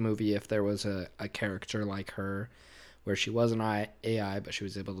normal, like, movie, if there was a character like her where she was an AI, but she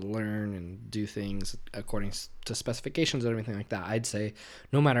was able to learn and do things according to specifications and everything like that, I'd say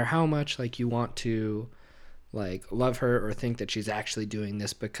no matter how much, like, you want to, like, love her or think that she's actually doing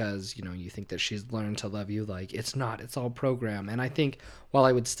this because, you know, you think that she's learned to love you, like, it's not, it's all program. And I think while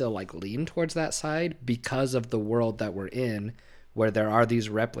I would still, like, lean towards that side, because of the world that we're in, where there are these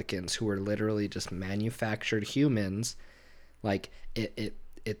replicants who are literally just manufactured humans, like, it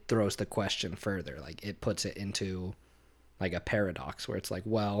throws the question further. Like, it puts it into, like, a paradox where it's like,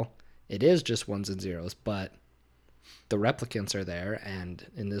 well, it is just ones and zeros, but the replicants are there, and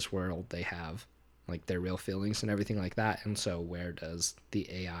in this world they have, like, their real feelings and everything like that. And so where does the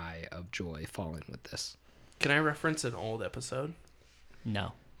AI of Joy fall in with this? Can I reference an old episode?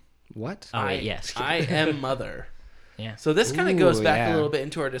 No. What? Oh, wait, yes. I Am Mother. Yeah. So this kind of goes Ooh, back yeah. a little bit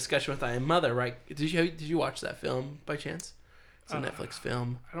into our discussion with I Am Mother, right? Did you watch that film by chance? It's a Netflix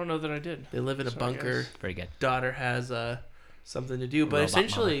film. I don't know that I did. They live in a bunker. Very good. Daughter has something to do, but Robot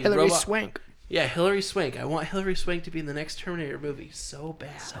essentially Hilary Swank. Yeah, Hilary Swank. I want Hilary Swank to be in the next Terminator movie so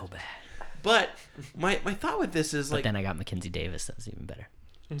bad. So bad. But my thought with this is, But like, then I got Mackenzie Davis. That's even better.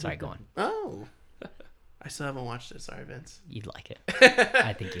 Sorry, go on. oh, I still haven't watched it. Sorry, Vince. You'd like it.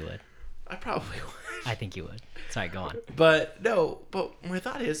 I think you would. I probably would. I think you would. Sorry, go on. But no, but my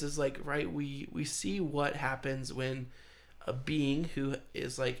thought is like, right, we see what happens when a being who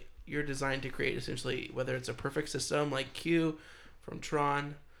is, like, you're designed to create, essentially, whether it's a perfect system like Q from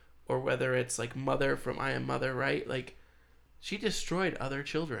Tron, or whether it's like Mother from I Am Mother, right? Like, she destroyed other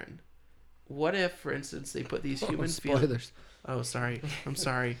children. What if, for instance, they put these human feelings... Spoilers. Oh, sorry. I'm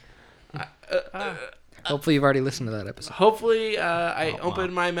sorry. Hopefully you've already listened to that episode. Hopefully, I Oh, wow.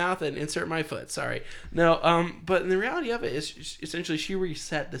 open my mouth and insert my foot. Sorry. No, but the reality of it is, essentially, she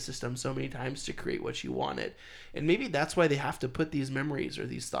reset the system so many times to create what she wanted. And maybe that's why they have to put these memories or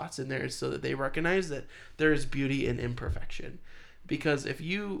these thoughts in there, so that they recognize that there is beauty in imperfection. Because if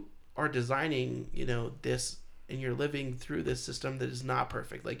you are designing, this, and you're living through this system that is not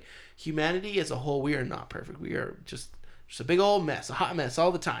perfect. Like, humanity as a whole, we are not perfect. We are just a big old mess, a hot mess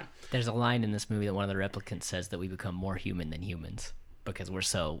all the time. There's a line in this movie that one of the replicants says that we become more human than humans because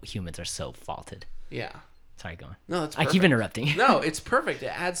humans are so faulted. Yeah. Sorry, go on. No, that's I perfect. keep interrupting. No, it's perfect. It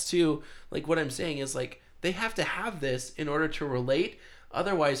adds to, like, what I'm saying is, like, they have to have this in order to relate.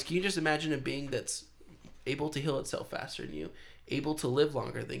 Otherwise, can you just imagine a being that's able to heal itself faster than you, able to live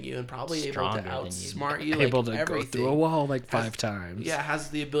longer than you, and probably Stronger able to than you. outsmart you, Able like, to everything. go through a wall like 5 times. Yeah, has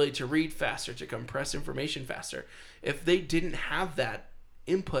the ability to read faster, to compress information faster. If they didn't have that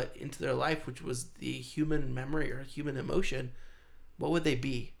input into their life, which was the human memory or human emotion, what would they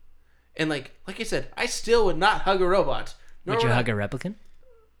be? And like I said, I still would not hug a robot. Would you hug a replicant?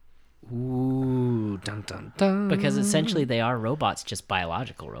 Ooh, dun dun dun. Because essentially they are robots, just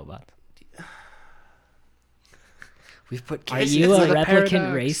biological robots. We've put Are kids you a into the replicant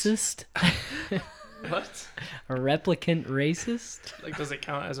paradox. racist? What? A replicant racist? Like, does it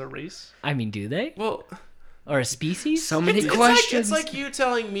count as a race? I mean, do they? Well, Or a species? So many it's questions. like you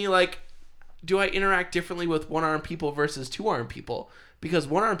telling me, like, do I interact differently with one-armed people versus two-armed people? Because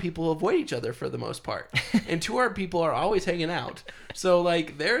one-armed people avoid each other for the most part, and two-armed people are always hanging out. So,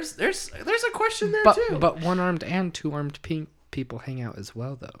 like, there's a question there too. But one-armed and two-armed people hang out as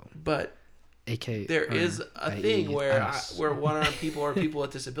well, though. But AK. there is a thing where us. where one-armed people or people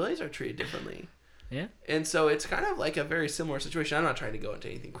with disabilities are treated differently. Yeah. And so it's kind of like a very similar situation. I'm not trying to go into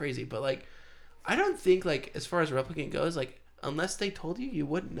anything crazy, but, like, I don't think, like, as far as replicant goes, like, unless they told you, you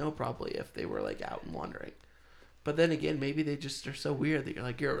wouldn't know probably if they were, like, out and wandering. But then again, maybe they just are so weird that you're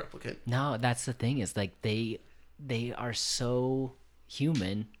like, you're a replicant. No, that's the thing is, like, they are so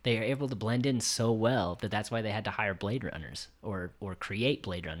human. They are able to blend in so well that's why they had to hire Blade Runners or create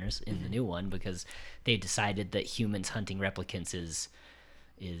Blade Runners in the new one, because they decided that humans hunting replicants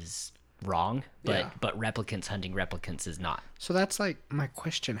is wrong, but replicants hunting replicants is not. So that's like my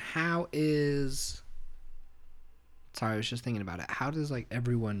question. Sorry, I was just thinking about it. How does, like,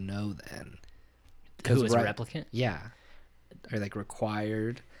 everyone know then? Who is a replicant? Yeah. Are, like,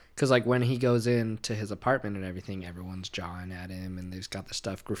 required? Because, like, when he goes into his apartment and everything, everyone's jawing at him, and they've got the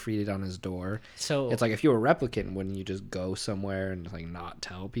stuff graffitied on his door. So it's like, if you were a replicant, wouldn't you just go somewhere and, like, not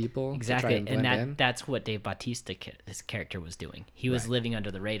tell people? exactly, To try and blend in? that's what Dave Bautista, his character, was doing. He was living under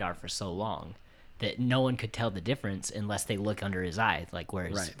the radar for so long that no one could tell the difference unless they look under his eye, like where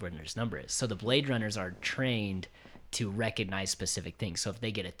his number is. So the Blade Runners are trained to recognize specific things. So if they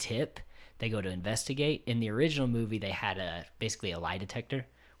get a tip, they go to investigate. In the original movie, they had basically a lie detector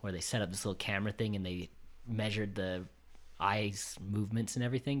where they set up this little camera thing and they measured the eyes movements and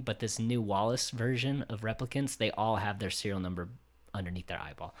everything. But this new Wallace version of replicants, they all have their serial number underneath their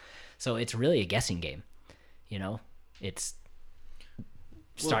eyeball. So it's really a guessing game. It's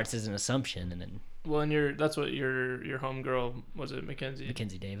starts as an assumption and then. Well, and that's what your homegirl, was it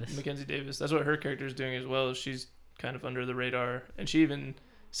Mackenzie Davis. Mackenzie Davis. That's what her character is doing as well. She's kind of under the radar, and she even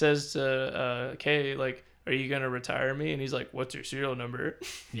says to Kay, like, "Are you gonna retire me?" And he's like, "What's your serial number?"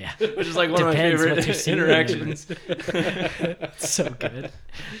 Yeah, which is like one Depends of my what your favorite serial interactions. It's so good.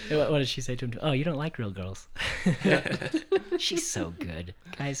 What did she say to him? Oh, you don't like real girls. She's so good,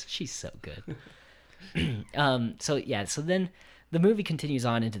 guys. She's so good. So then the movie continues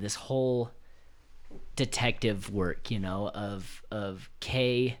on into this whole detective work, of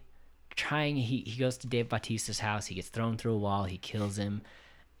Kay trying. He goes to Dave Bautista's house. He gets thrown through a wall. He kills him,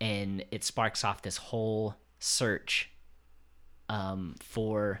 and it sparks off this whole search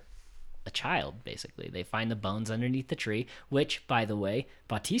for a child. Basically, they find the bones underneath the tree, which, by the way,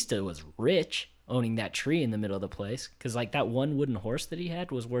 Bautista was rich owning that tree in the middle of the place, because, like, that one wooden horse that he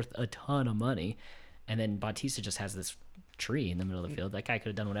had was worth a ton of money, and then Bautista just has this tree in the middle of the field. That guy could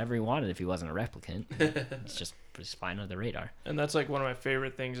have done whatever he wanted if he wasn't a replicant. It's just flying under the radar. And that's, like, one of my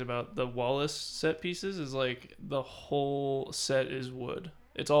favorite things about the Wallace set pieces is, like, the whole set is wood.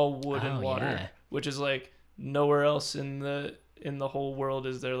 It's all wood and water, yeah. which is, like, nowhere else in the whole world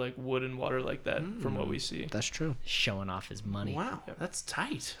is there, like, wood and water like that from what we see. That's true. Showing off his money. Wow, that's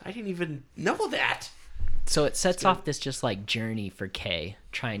tight. I didn't even know that. So it sets off this just, like, journey for Kay,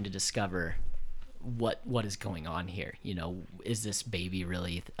 trying to discover what is going on here. Is this baby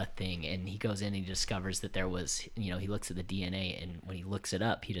really a thing? And he goes in and he discovers that there was, he looks at the DNA, and when he looks it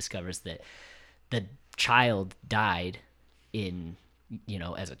up, he discovers that the child died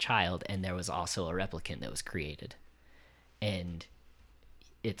as a child, and there was also a replicant that was created. And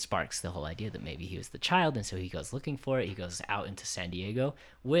it sparks the whole idea that maybe he was the child, and so he goes looking for it. He goes out into San Diego,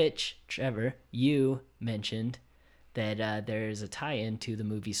 which, Trevor, you mentioned that there's a tie-in to the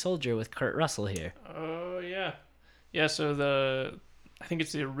movie Soldier with Kurt Russell here. Oh, yeah. Yeah, so I think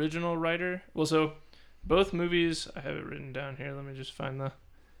it's the original writer. Well, so both movies, I have it written down here. Let me just find the.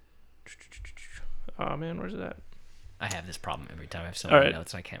 Oh man, where's it at? I have this problem every time I have so All many right.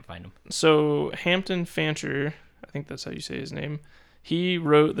 notes and I can't find them. So Hampton Fancher, I think that's how you say his name. He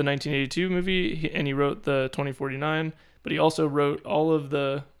wrote the 1982 movie and he wrote the 2049, but he also wrote all of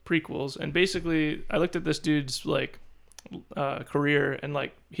the prequels. And basically, I looked at this dude's like career, and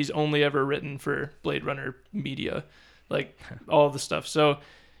like he's only ever written for Blade Runner media, like all the stuff. So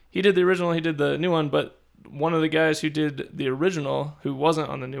he did the original, he did the new one, but one of the guys who did the original, who wasn't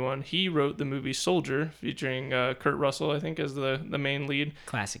on the new one, he wrote the movie Soldier, featuring Kurt Russell, I think, as the main lead.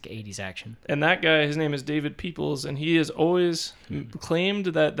 Classic 80s action. And that guy, his name is David Peoples, and he has always claimed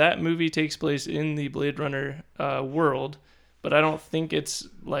that that movie takes place in the Blade Runner world, but I don't think it's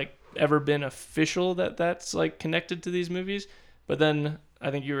like ever been official that that's like connected to these movies. But then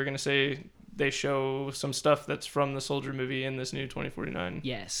I think you were going to say they show some stuff that's from the Soldier movie in this new 2049.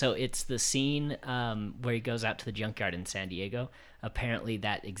 Yeah, so it's the scene where he goes out to the junkyard in San Diego. Apparently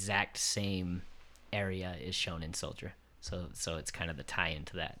that exact same area is shown in Soldier. So it's kind of the tie-in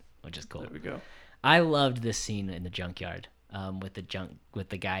to that, which is cool. There we go. I loved this scene in the junkyard with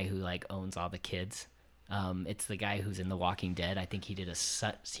the guy who like owns all the kids. It's the guy who's in The Walking Dead. I think he did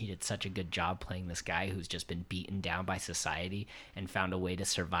such a good job playing this guy who's just been beaten down by society and found a way to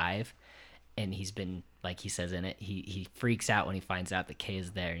survive. And he's been, like he says in it, he freaks out when he finds out that Kay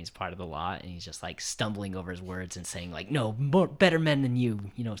is there and he's part of the law, and he's just like stumbling over his words and saying like, no, better men than you,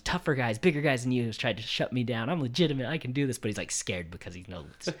 tougher guys, bigger guys than you who's tried to shut me down. I'm legitimate. I can do this. But he's like scared because he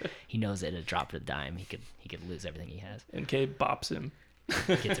knows at a drop of a dime he could lose everything he has. And Kay bops him.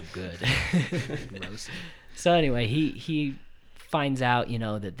 Gets him good. So anyway, he finds out,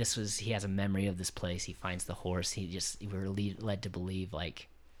 that he has a memory of this place. He finds the horse. We're led to believe like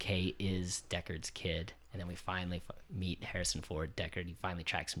Kay is Deckard's kid, and then we finally meet Harrison Ford, Deckard. He finally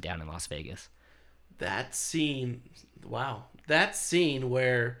tracks him down in Las Vegas. That scene, wow. That scene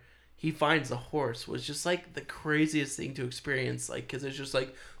where he finds the horse was just like the craziest thing to experience, like, because it's just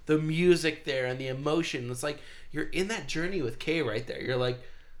like the music there and the emotion. It's like you're in that journey with Kay right there. You're like,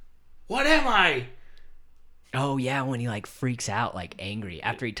 what am I? Oh yeah, when he like freaks out, like angry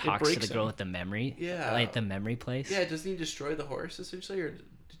after he talks to the girl with the memory. Yeah, like the memory place. Yeah, doesn't he destroy the horse essentially, or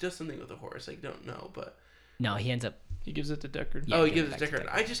he does something with the horse? I don't know, but no, he ends up. He gives it to Deckard. Yeah, he gives it to Deckard.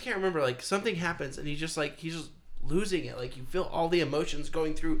 I just can't remember. Like something happens, and he's just losing it. Like you feel all the emotions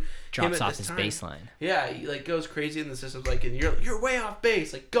going through. Drops him at off his time. baseline. Yeah, he like goes crazy in the system. Like, and you're way off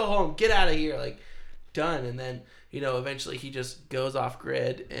base. Like, go home, get out of here. Like, done. And then eventually he just goes off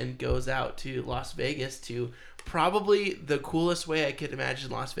grid and goes out to Las Vegas to probably the coolest way I could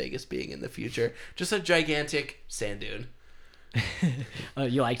imagine Las Vegas being in the future. Just a gigantic sand dune. Oh,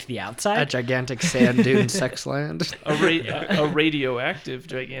 you liked the outside? A gigantic sand dune sex land. A radioactive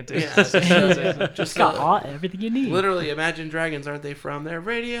gigantic. Yeah, Just got everything you need. Literally, Imagine Dragons, aren't they from there?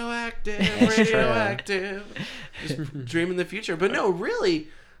 Radioactive. Just dreaming the future. But no, really,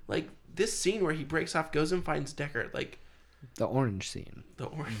 like this scene where he breaks off, goes and finds Deckard, like the orange scene. The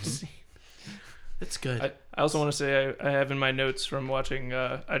orange scene. It's good. I also want to say I have in my notes from watching.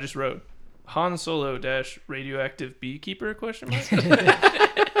 I just wrote Han Solo - radioactive beekeeper ? Oh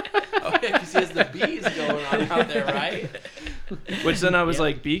yeah, because he has the bees going on out there, right? Which then I was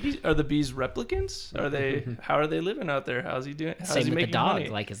like, bees? Are the bees replicants? Are they? How are they living out there? How's he doing? How's Same he with the making dog. money?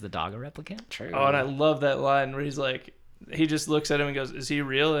 Like, is the dog a replicant? True. Oh, and I love that line where he's like, he just looks at him and goes, "Is he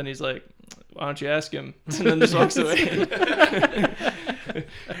real?" And he's like, "Why don't you ask him?" And then just walks away.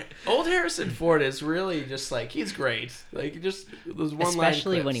 Old Harrison Ford is really just like, he's great. Like, just those one line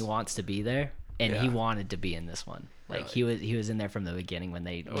especially when he wants to be there, and he wanted to be in this one. Like Really? he was in there from the beginning when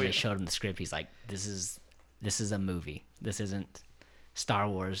they showed him the script. He's like, this is a movie. This isn't Star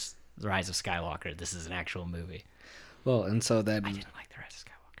Wars: The Rise of Skywalker. This is an actual movie. Well, and so then I didn't like The Rise of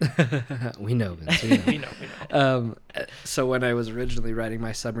Skywalker. we know, Vince. We know. we know. So when I was originally writing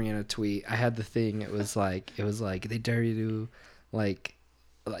my summary in a tweet, I had the thing. It was like they dare you to like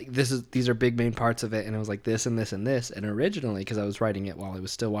these are big main parts of it, and it was like this and this and this. And originally, because I was writing it while I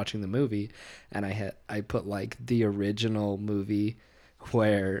was still watching the movie, and I put like the original movie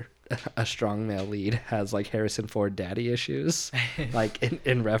where a strong male lead has like Harrison Ford daddy issues, like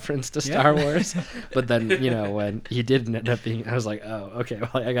in reference to Star Wars. But then when he didn't end up being, I was like, oh, okay,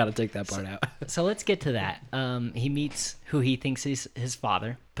 well I got to take that part out. So let's get to that. He meets who he thinks is his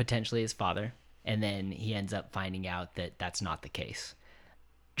father, potentially his father, and then he ends up finding out that that's not the case.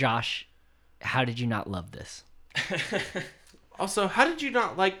 Josh, how did you not love this? Also, how did you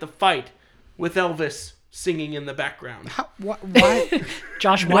not like the fight with Elvis singing in the background. Why?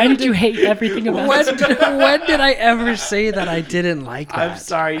 Josh, why did you hate everything about it? When did I ever say that I didn't like that? I'm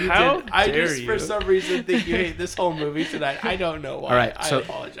sorry, you How did. I dare just you. for some reason think you hate this whole movie tonight. I don't know why. All right, so I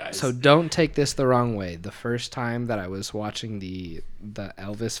apologize. So don't take this the wrong way. The first time that I was watching the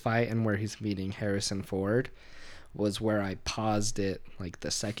Elvis fight and where he's meeting Harrison Ford was where I paused it like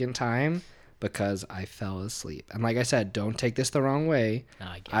the second time because I fell asleep. And like I said, don't take this the wrong way. No,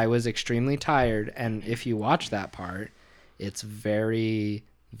 I get it. I was extremely tired, and if you watch that part, it's very,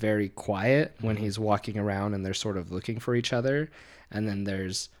 very quiet when he's walking around and they're sort of looking for each other, and then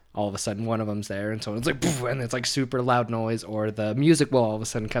there's all of a sudden one of them's there, and so it's like poof, and it's like super loud noise, or the music will all of a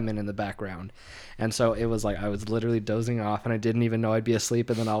sudden come in the background. And so it was like I was literally dozing off and I didn't even know I'd be asleep,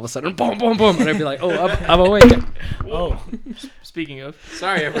 and then all of a sudden boom boom boom, and I'd be like, oh, I'm awake. Oh, Speaking of,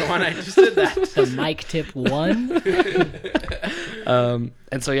 Sorry, everyone. I just did that. the mic tip 1.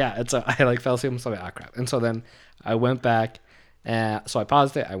 And so yeah, it's I like fell asleep and so like, crap. And so then I went back, so I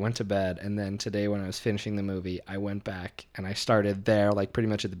paused it, I went to bed, and then today when I was finishing the movie, I went back and I started there, like pretty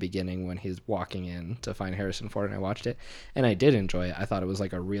much at the beginning when he's walking in to find Harrison Ford, and I watched it, and I did enjoy it. I thought it was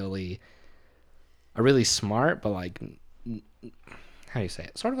like a really smart, but like, how do you say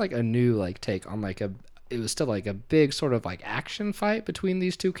it? Sort of like a new like take on like it was still like a big sort of like action fight between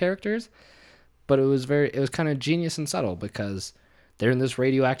these two characters, but it was kind of genius and subtle because they're in this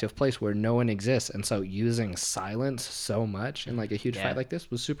radioactive place where no one exists, and so using silence so much in like a huge fight like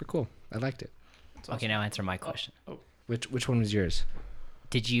this was super cool. I liked it. Okay, now answer my question. Which one was yours?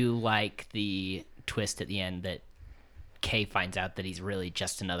 Did you like the twist at the end that Kay finds out that he's really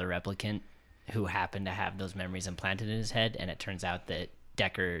just another replicant who happened to have those memories implanted in his head, and it turns out that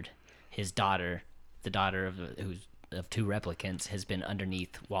Deckard, his daughter, the daughter of 2 replicants, has been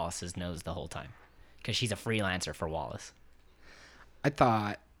underneath Wallace's nose the whole time because she's a freelancer for Wallace. I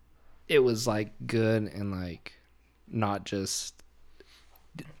thought it was like good and like not just,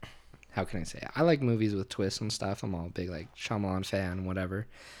 how can I say it? I like movies with twists and stuff. I'm all big like Shyamalan fan, whatever.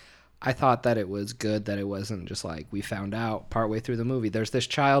 I thought that it was good that it wasn't just like we found out partway through the movie there's this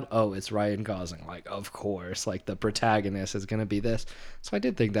child, oh, it's Ryan Gosling, like of course, like the protagonist is gonna be this. So I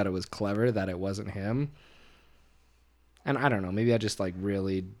did think that it was clever that it wasn't him. And I don't know, maybe I just like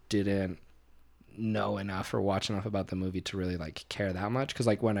really didn't know enough or watch enough about the movie to really like care that much, because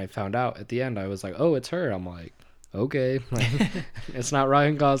like when I found out at the end I was like, oh, it's her. I'm like, okay, like, it's not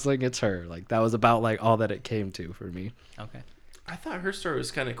Ryan Gosling, it's her. Like that was about like all that it came to for me. Okay. I thought her story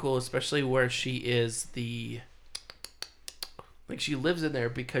was kind of cool, especially where she is she lives in there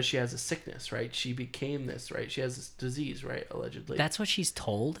because she has a sickness, right? She became this, right? She has this disease, right? Allegedly. That's what she's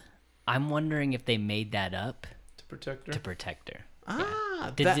told. I'm wondering if they made that up to protect her. to protect her.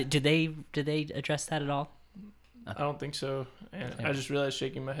 Ah, Did they address that at all? I don't think so. And I just realized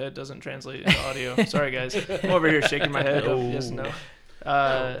shaking my head doesn't translate into audio. Sorry, guys. I'm over here shaking my head. Yes and no.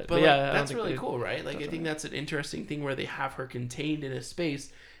 but yeah, like, that's really cool, right? Like I think that's an interesting thing where they have her contained in a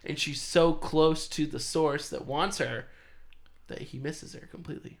space, and she's so close to the source that wants her that he misses her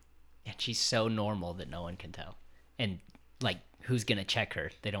completely. And she's so normal that no one can tell. And like, who's gonna check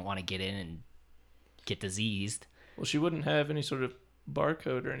her? They don't want to get in and get diseased. Well, she wouldn't have any sort of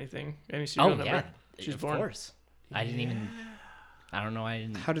barcode or anything, any serial number. Yeah, She's of born. course. I didn't even. I don't know. I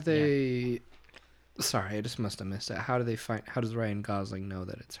didn't. How did they? Sorry, I just must have missed it. How does Ryan Gosling know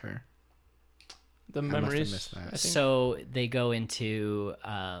that it's her? The must have memories. missed that. I think. So they go into.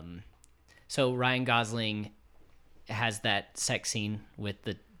 So Ryan Gosling has that sex scene with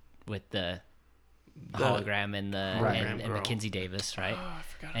the hologram and and girl. Mackenzie Davis, right? Oh, I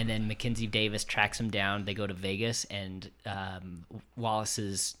forgot. And then Mackenzie Davis tracks him down. They go to Vegas, and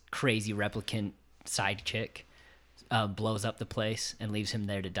Wallace's crazy replicant side chick blows up the place and leaves him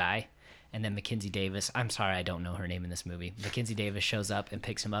there to die. And then Mackenzie Davis, I'm sorry, I don't know her name in this movie. Mackenzie Davis shows up and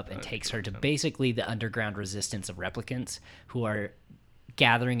picks him up and takes her to basically the underground resistance of replicants who are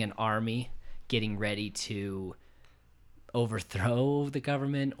gathering an army, getting ready to overthrow the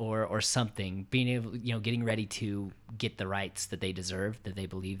government or something, being able, getting ready to get the rights that they deserve, that they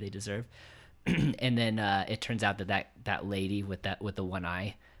believe they deserve. And then it turns out that lady with the one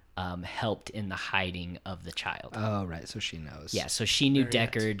eye helped in the hiding of the child. Oh, right. So she knows. Yeah, so she knew Very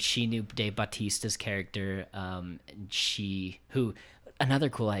Deckard. nice. She knew Dave Bautista's character. Another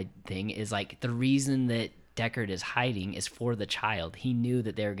cool thing is like the reason that Deckard is hiding is for the child. He knew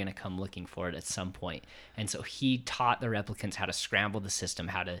that they were going to come looking for it at some point. And so he taught the replicants how to scramble the system,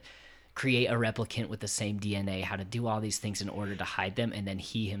 how to create a replicant with the same DNA, how to do all these things in order to hide them. And then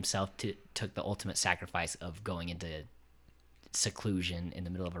he himself took the ultimate sacrifice of going into seclusion in the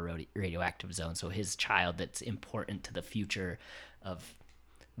middle of a radioactive zone. So his child that's important to the future of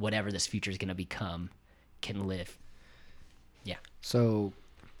whatever this future is going to become can live. Yeah. So,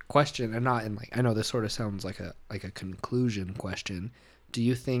 question, and not in like, I know this sort of sounds like a conclusion question. Do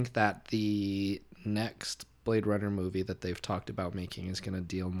you think that the next Blade Runner movie that they've talked about making is going to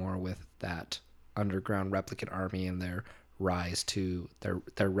deal more with that underground replicant army and their rise to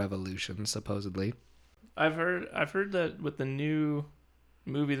their revolution, supposedly? I've heard that with the new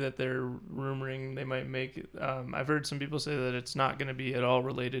movie that they're rumoring they might make, I've heard some people say that it's not going to be at all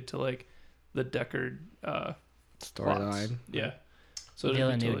related to like the Deckard Storyline. Yeah. So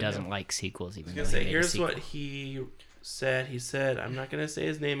Villeneuve doesn't like sequels, even though I was gonna say, he made a here's sequel. what he said. He said, I'm not going to say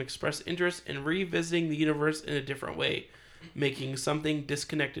his name, expressed interest in revisiting the universe in a different way, making something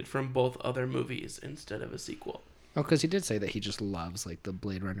disconnected from both other movies instead of a sequel. Oh, because he did say that he just loves like the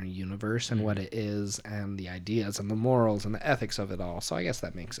Blade Runner universe and what it is and the ideas and the morals and the ethics of it all. So I guess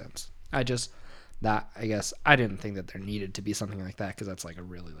that makes sense. I guess I didn't think that there needed to be something like that, because that's like a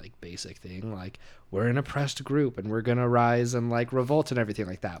really like basic thing. Like, we're an oppressed group and we're gonna rise and like revolt and everything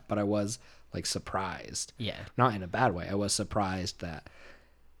like that. But I was like surprised. Yeah. Not in a bad way. I was surprised that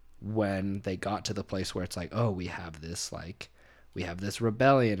when they got to the place where it's like, oh, we have this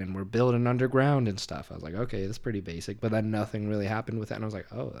rebellion and we're building underground and stuff. I was like, okay, that's pretty basic. But then nothing really happened with it, and I was like,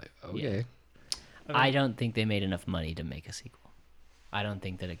 oh, like, okay. Yeah. I don't think they made enough money to make a sequel. I don't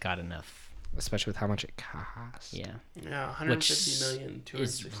think that it got enough. Especially with how much it cost. Yeah. Yeah, 150 million,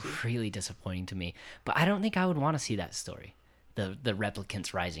 260. It's really disappointing to me. But I don't think I would want to see that story. The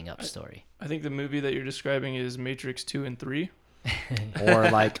replicants rising up story. I think the movie that you're describing is Matrix 2 and 3. Or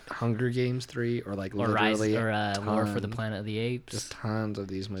like Hunger Games 3, or like Or Rise, literally or War for the Planet of the Apes. just tons of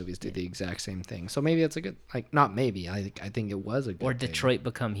these movies do the exact same thing. So maybe it's a good, like, not maybe, I think it was a good Or thing. Detroit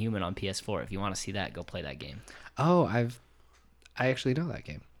Become Human on PS4. If you want to see that, go play that game. Oh, I actually know that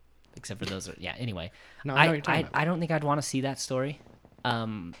game. Except for those. Anyway. No, I know what you're talking about. I don't think I'd want to see that story.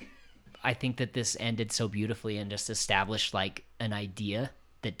 I think that this ended so beautifully and just established like an idea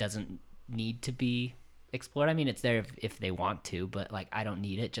that doesn't need to be explored. I mean, it's there if they want to, but like, I don't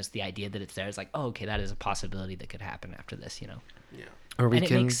need it. Just the idea that it's there is like, oh, okay, that is a possibility that could happen after this, you know? Yeah. Or It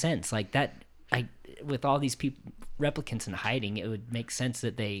makes sense. Like that, with all these replicants in hiding, it would make sense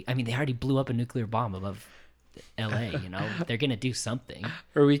that they already blew up a nuclear bomb above LA, you know? They're going to do something.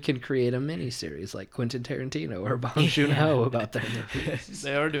 Or we can create a mini series like Quentin Tarantino or Bong Joon-ho about their movies.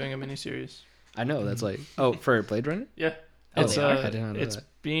 They are doing a miniseries. I know, that's like, oh, for Blade Runner? Yeah. Oh, It's they are? I did not know it's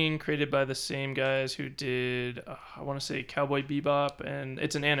that. being created by the same guys who did I want to say Cowboy Bebop, and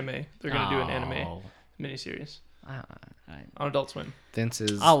it's an anime. They're gonna do an anime miniseries on Adult Swim. Vince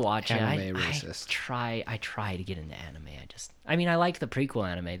is I'll watch anime it. racist. I try to get into anime. I liked the prequel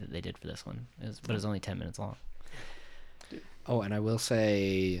anime that they did for this one, but it was only 10 minutes long. Oh, and I will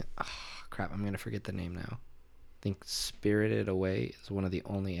say, crap, I'm going to forget the name now. I think Spirited Away is one of the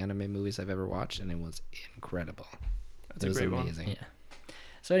only anime movies I've ever watched, and it was incredible. That's It a was great amazing. Yeah.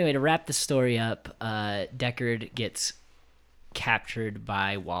 So anyway, to wrap the story up, Deckard gets captured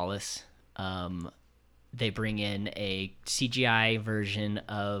by Wallace. They bring in a CGI version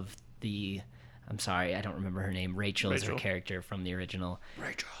of I'm sorry, I don't remember her name. Rachel is her character from the original.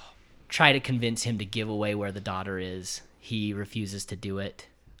 Rachel. Try to convince him to give away where the daughter is. He refuses to do it.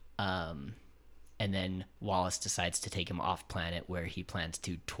 And then Wallace decides to take him off planet, where he plans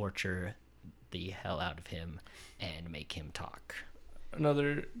to torture the hell out of him and make him talk.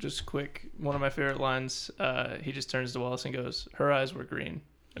 Another just quick one of my favorite lines. He just turns to Wallace and goes, "Her eyes were green,"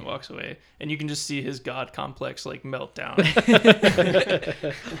 and walks away. And you can just see his god complex like melt down.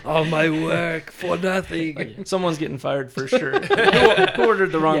 All my work for nothing. Someone's getting fired for sure. Who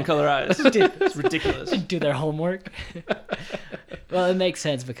ordered the wrong color eyes? It's ridiculous. Do their homework. Well, it makes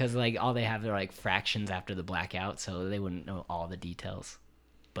sense because like all they have are like fractions after the blackout, so they wouldn't know all the details.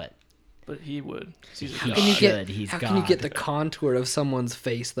 But he would. He's a How god. can you get- He's how can you get God. the contour of someone's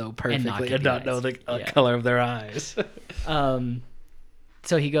face though perfectly get and not know the Color of their eyes.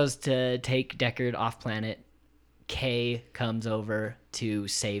 So he goes to take Deckard off planet. Kay comes over to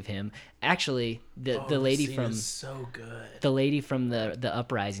save him. Actually, the lady scene from is so good. the lady from the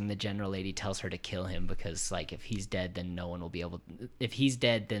uprising, the general lady, tells her to kill him because like if he's dead, then no one will be able. If he's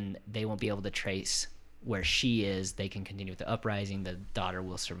dead, then they won't be able to trace where she is. They can continue with the uprising. The daughter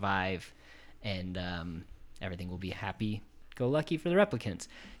will survive, and everything will be happy go lucky for the replicants.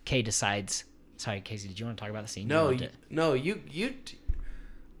 Kay decides. Sorry, Casey, did you want to talk about the scene? No, You loved it. you.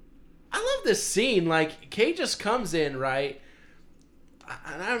 I love this scene. Like, Kay just comes in, right?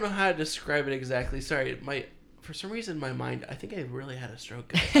 And I don't know how to describe it exactly. Sorry, for some reason, my mind, I think I really had a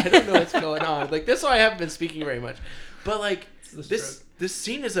stroke. I don't know what's going on. Like, this is why I haven't been speaking very much. But, like, this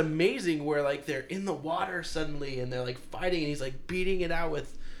scene is amazing where, like, they're in the water suddenly and they're, like, fighting and he's, like, beating it out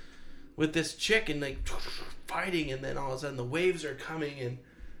with with this chick and like fighting, and then all of a sudden the waves are coming, and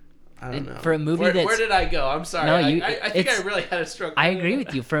I don't know. For a movie where did I go? I'm sorry. No, I think I really had a stroke. I agree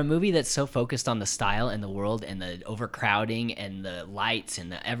with you. For a movie that's so focused on the style and the world and the overcrowding and the lights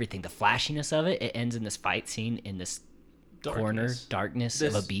and the everything, the flashiness of it, it ends in this fight scene in this darkness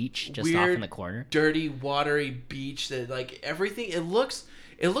This of a beach just off in the corner. Dirty, watery beach that like everything. It looks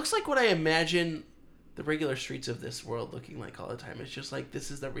like what I imagine the regular streets of this world looking like all the time. It's just like, this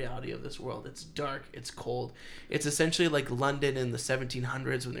is the reality of this world. It's dark. It's cold. It's essentially like London in the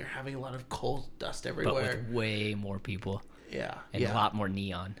 1700s when they're having a lot of coal dust everywhere. But with way more people. Yeah. And a lot more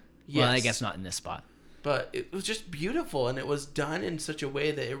neon. Yes. Well, I guess not in this spot. But it was just beautiful, and it was done in such a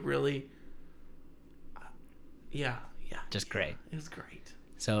way that it really... Yeah. Just great. It was great.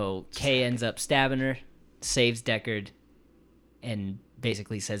 So Kay ends up stabbing her, saves Deckard, and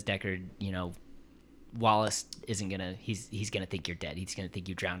basically says, Deckard, Wallace isn't gonna. He's gonna think you're dead. He's gonna think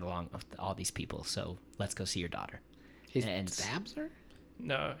you drowned along with all these people. So let's go see your daughter. He stabs her?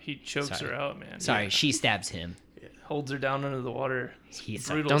 No, he chokes her out, man. Sorry, she stabs him. Holds her down under the water.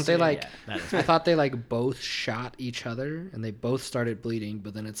 Brutal. Don't they scene. like? Yeah, I thought they like both shot each other and they both started bleeding.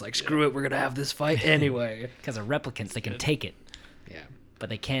 But then it's like, screw it, we're gonna have this fight anyway. Because of replicants, they can take it, Yeah. but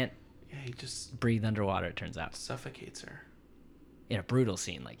they can't Yeah, he just breathe underwater. It turns out suffocates her. in a brutal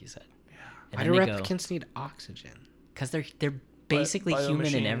scene, like you said. Why do replicants need oxygen? Because they're basically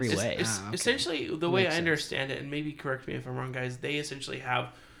human in every way. It's okay. essentially, the way Makes I sense. understand it, and maybe correct me if I'm wrong, guys, they essentially have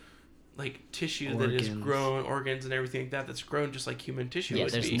like tissue that is Organs. grown, organs and everything like that's grown just like human tissue Yeah,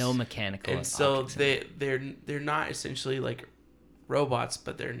 would there's be. no mechanical. And so objects in it. they're not essentially like robots,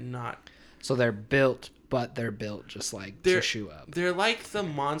 but they're not. So they're built, but they're built just like tissue up. They're like the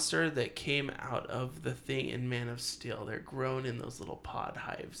monster that came out of the thing in Man of Steel. They're grown in those little pod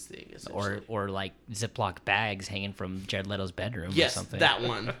hives thing, essentially. Or like Ziploc bags hanging from Jared Leto's bedroom Yes, or something. that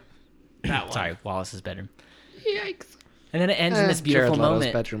one. That one. Sorry, Wallace's bedroom. Yikes. And then it ends in this beautiful Jared Leto's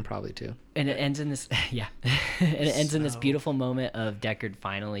moment. bedroom probably too. And it ends in this, yeah. And it ends in this beautiful moment of Deckard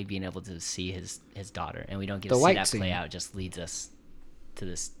finally being able to see his daughter. And we don't get to The see white that play scene. out. It just leads us to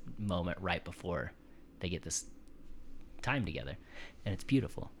this moment right before they get this time together. And it's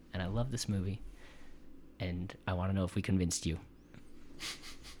beautiful. And I love this movie. And I want to know if we convinced you.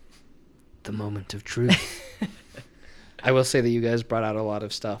 The moment of truth. I will say that you guys brought out a lot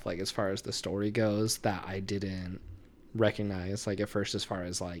of stuff, like as far as the story goes, that I didn't recognize, like at first, as far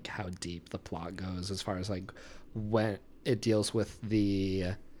as like how deep the plot goes, as far as like when it deals with the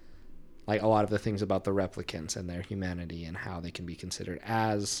like a lot of the things about the replicants and their humanity and how they can be considered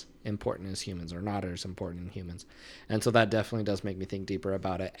as important as humans or not as important as humans. And so that definitely does make me think deeper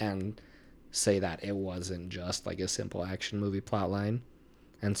about it and say that it wasn't just like a simple action movie plotline.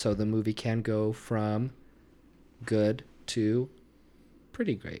 And so the movie can go from good to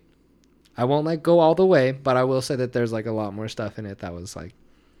pretty great. I won't like go all the way, but I will say that there's like a lot more stuff in it that was like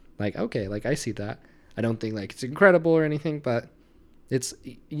okay, like I see that. I don't think like it's incredible or anything, but it's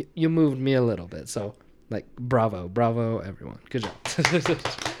you moved me a little bit. So like bravo everyone. Good job.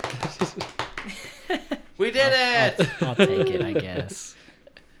 We did it! I'll take it, I guess.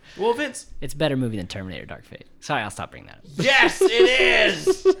 Well, Vince. It's a better movie than Terminator Dark Fate. Sorry, I'll stop bringing that up. Yes, it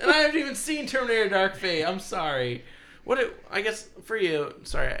is! And I haven't even seen Terminator Dark Fate. I'm sorry. I guess for you,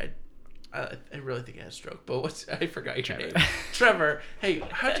 sorry, I really think I had a stroke, but I forgot your Trevor. name. Trevor, hey,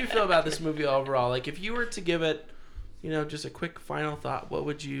 how'd you feel about this movie overall? Like, if you were to give it, just a quick final thought, how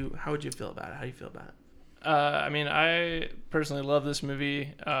would you feel about it? How do you feel about it? I mean, I personally love this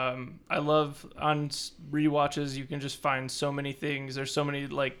movie. I love on rewatches, you can just find so many things. There's so many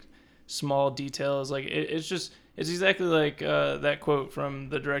like small details. Like it's exactly like that quote from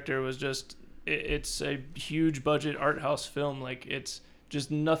the director was just, it's a huge budget art house film. Like it's just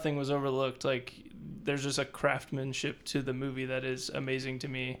nothing was overlooked. Like there's just a craftsmanship to the movie that is amazing to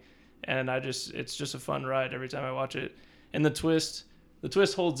me. And it's just a fun ride every time I watch it. And the twist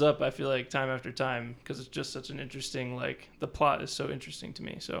holds up, I feel like, time after time, because it's just such an interesting, like, the plot is so interesting to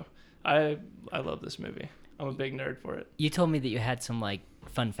me. So I love this movie. I'm a big nerd for it. You told me that you had some like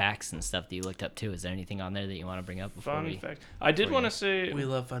fun facts and stuff that you looked up too. Is there anything on there that you want to bring up before Fun fact. I did want to say, We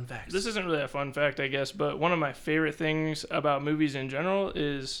love fun facts. this isn't really a fun fact, I guess, but one of my favorite things about movies in general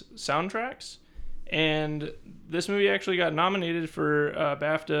is soundtracks. And this movie actually got nominated for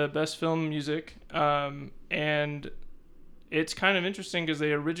BAFTA Best Film Music. And it's kind of interesting because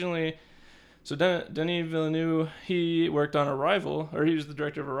they originally... So Denis Villeneuve, he worked on Arrival, or he was the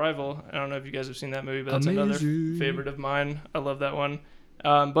director of Arrival. I don't know if you guys have seen that movie, but that's another favorite of mine. I love that one.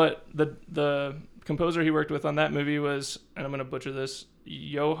 But the composer he worked with on that movie was, and I'm going to butcher this,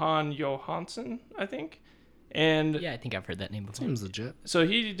 Johan Johansson, I think. And Yeah, I think I've heard that name before. Seems legit. so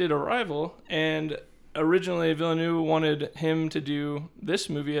he did Arrival, and originally Villeneuve wanted him to do this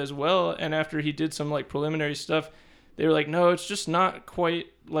movie as well. And after he did some like preliminary stuff, they were like, no, it's just not quite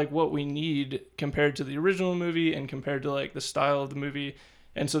like what we need compared to the original movie and compared to like the style of the movie.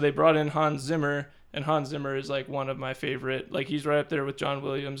 And so they brought in Hans Zimmer, and Hans Zimmer is like one of my favorite, like he's right up there with John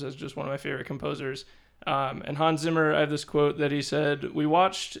Williams as just one of my favorite composers. And Hans Zimmer, I have this quote that he said, "We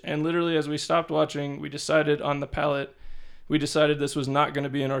watched, and literally as we stopped watching, we decided on the palette, we decided this was not going to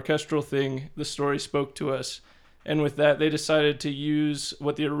be an orchestral thing. The story spoke to us." And with that, they decided to use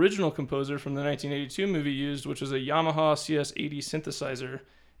what the original composer from the 1982 movie used, which was a Yamaha CS80 synthesizer.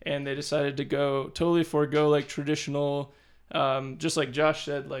 And they decided to totally forego like traditional, just like Josh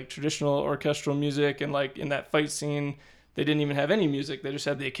said, like traditional orchestral music. And like in that fight scene, they didn't even have any music. They just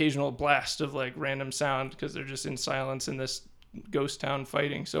had the occasional blast of like random sound because they're just in silence in this ghost town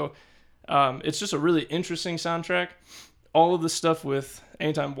fighting. So it's just a really interesting soundtrack. All of the stuff with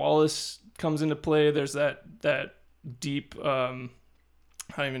anytime Wallace comes into play, there's that deep, I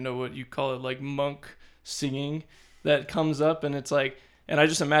don't even know what you call it, like monk singing that comes up, and it's like, and I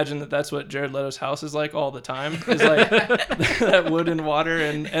just imagine that that's what Jared Leto's house is like all the time, is like that wood and water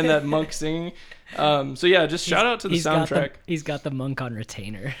and that monk singing. So yeah, just shout out to the soundtrack. He's got the monk on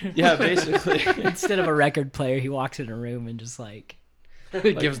retainer. Yeah, basically. Instead of a record player, he walks in a room and just like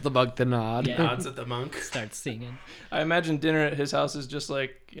Gives the monk the nod. Yeah. Nods at the monk. starts singing. I imagine dinner at his house is just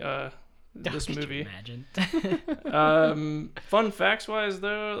like this Could you movie. imagine? Fun facts wise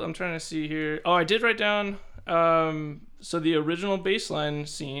though, I'm trying to see here. Oh, I did write down. So the original baseline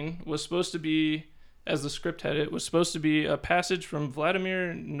scene was supposed to be, as the script had it, was supposed to be a passage from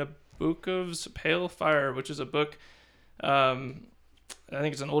Vladimir Nabokov's Pale Fire, which is a book. I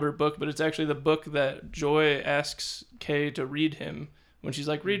think it's an older book, but it's actually the book that Joy asks Kay to read him when she's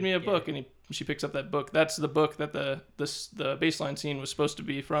like, "Read me a book," and she picks up that book. That's the book that the baseline scene was supposed to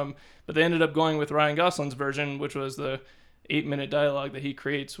be from. But they ended up going with Ryan Gosling's version, which was the 8-minute dialogue that he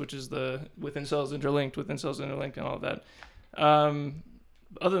creates, which is the within cells interlinked, and all of that.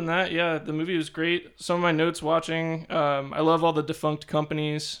 Other than that, yeah, the movie was great. Some of my notes watching, I love all the defunct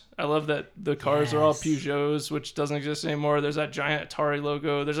companies. I love that the cars are all Peugeots, which doesn't exist anymore. There's that giant Atari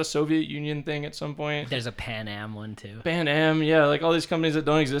logo. There's a Soviet Union thing at some point. There's a Pan Am one too. Pan Am, yeah, like all these companies that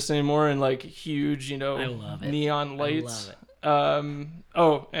don't exist anymore, and like huge, I love it. neon lights. I love it.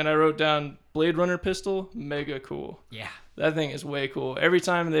 Oh, and I wrote down Blade Runner pistol, mega cool. Yeah. That thing is way cool. Every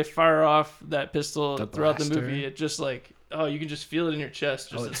time they fire off that pistol throughout the blaster. movie, it just like, oh, you can just feel it in your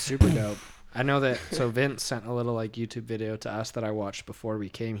chest. Just Oh, it's super dope. I know that. So Vince sent a little like YouTube video to us that I watched before we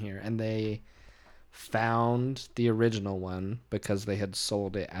came here, and they found the original one because they had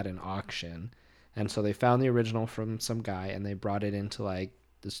sold it at an auction. And so they found the original from some guy, and they brought it into like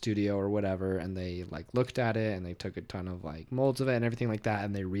the studio or whatever, and they like looked at it, and they took a ton of like molds of it and everything like that,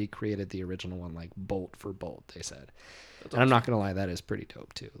 and they recreated the original one like bolt for bolt, they said. That's And I'm not gonna lie, that is pretty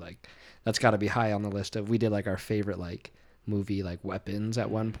dope too. Like that's got to be high on the list of, we did like our favorite like movie like weapons at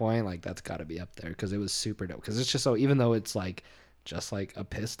one point. Like that's got to be up there because it was super dope. Because it's just so, even though it's like just like a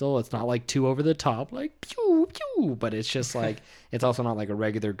pistol, it's not like too over the top like pew pew, but it's just like it's also not like a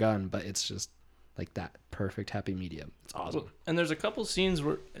regular gun, but it's just like that perfect happy medium. It's awesome. And there's a couple scenes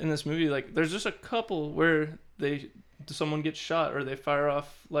where in this movie, like there's just a couple where someone gets shot or they fire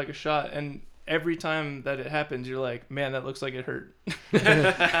off like a shot, and every time that it happens, you're like, man, that looks like it hurt.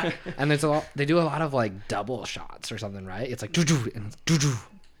 And there's a lot. They do a lot of like double shots or something, right? It's like doo-doo and doo-doo.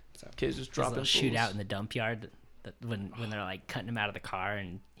 So Kids just There's a dropping little fools. shootout in the dump yard that when they're like cutting him out of the car,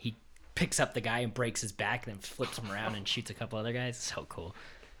 and he picks up the guy and breaks his back and then flips him around and shoots a couple other guys. So cool.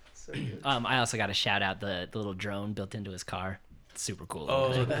 So good. I also got to shout out the little drone built into his car. It's super cool.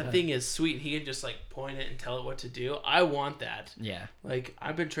 Oh, that thing is sweet. He can just like point it and tell it what to do. I want that. Yeah. Like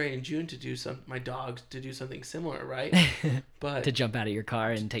I've been training June to do my dogs to do something similar, right? But To jump out of your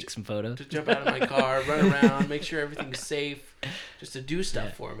car and take some photos. to jump out of my car, run around, make sure everything's safe, just to do stuff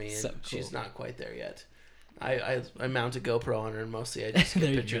Yeah, for me. And so she's cool. not quite there yet. I mount a GoPro on her, and mostly I just There get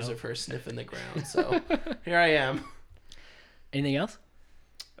you pictures go. of her sniffing the ground. So here I am. Anything else?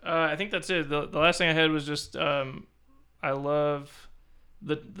 I think that's it. The last thing I had was just I love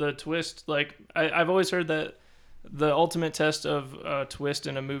the twist. Like I've always heard that the ultimate test of a twist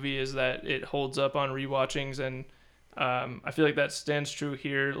in a movie is that it holds up on rewatchings, and I feel like that stands true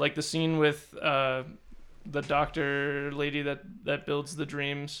here. Like the scene with the doctor lady that builds the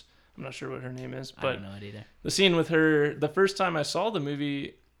dreams. I'm not sure what her name is, I but don't know it either. the scene with her, the first time I saw the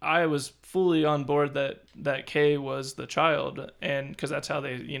movie, I was fully on board that Kay was the child, and because that's how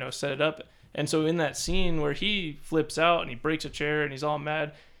they set it up. And so in that scene where he flips out and he breaks a chair and he's all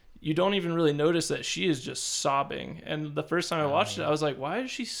mad, you don't even really notice that she is just sobbing. And the first time I watched it, I was like, why is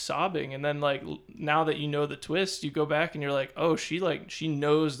she sobbing? And then like now that you know the twist, you go back and you're like, oh, she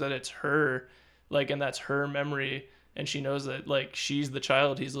knows that it's her, like, and that's her memory, and she knows that like she's the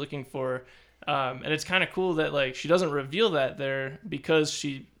child he's looking for. And it's kind of cool that like she doesn't reveal that there, because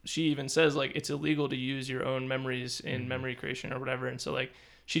she even says like it's illegal to use your own memories in memory creation or whatever. And so like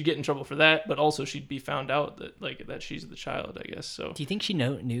she'd get in trouble for that, but also she'd be found out that she's the child, I guess. So Do you think she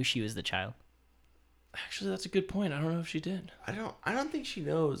knew she was the child? actually, that's a good point. I don't know if she did. I don't think she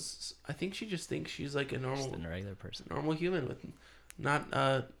knows. I think she just thinks she's like a Just a regular person. normal human with not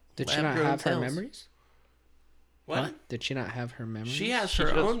Did she not have her memories? What? Did she not have her memories? She has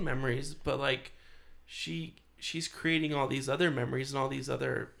her own memories, but like she's creating all these other memories and all these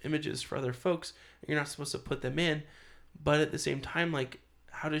other images for other folks. You're not supposed to put them in, but at the same time, like,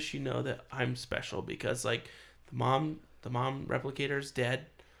 how does she know that I'm special? Because like the mom replicator's dead,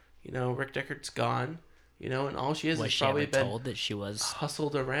 you know, Rick Decker's gone, you know, and all she is probably been told that she was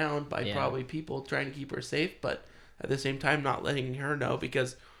hustled around by probably people trying to keep her safe, but at the same time not letting her know,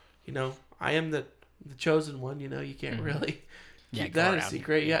 because, you know, I am the chosen one, you know, you can't really keep that a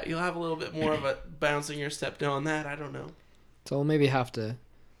secret. Yeah, you'll have a little bit more of a bouncing your step on that. I don't know. So we'll maybe have to.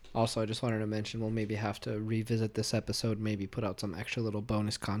 Also, I just wanted to mention we'll maybe have to revisit this episode, maybe put out some extra little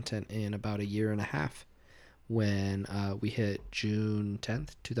bonus content in about a year and a half when we hit June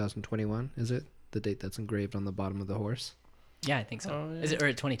 10th, 2021. Is it the date that's engraved on the bottom of the horse? Yeah, I think so. Oh, yeah. Is it,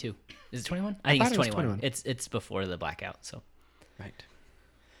 or 22? Is it 21? I think it's 21. 21. It's before the blackout. So. Right.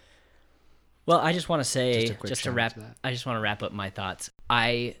 Well, I just want to say, Just a quick just to shout out wrap, to that. I just want to wrap up my thoughts.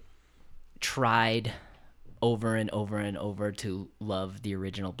 I tried over and over and over to love the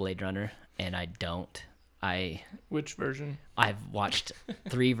original Blade Runner, and I don't. Which version? I've watched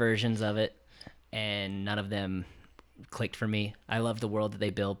 3 versions of it, and none of them clicked for me. I love the world that they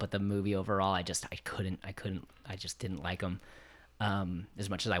built, but the movie overall, I just didn't like them as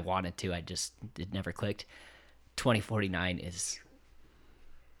much as I wanted to. It never clicked. 2049 is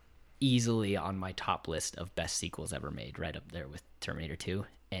easily on my top list of best sequels ever made, right up there with Terminator 2,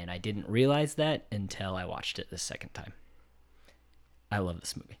 and I didn't realize that until I watched it the second time. I love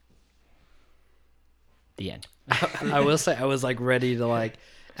this movie. The end. I will say I was like ready to like,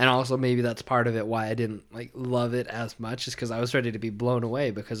 and also maybe that's part of it why I didn't like love it as much, is because I was ready to be blown away,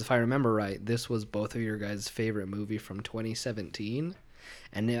 because if I remember right, this was both of your guys' favorite movie from 2017,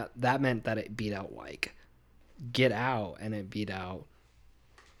 and that meant that it beat out like Get Out, and it beat out,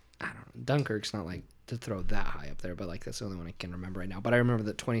 I don't know, Dunkirk's not like to throw that high up there, but like that's the only one I can remember right now. But I remember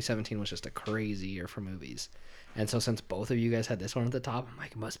that 2017 was just a crazy year for movies. And so since both of you guys had this one at the top, I'm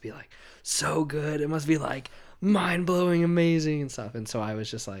like, it must be like so good. It must be like mind-blowing, amazing and stuff. And so I was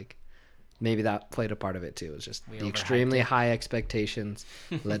just like, maybe that played a part of it too. It was just the extremely high expectations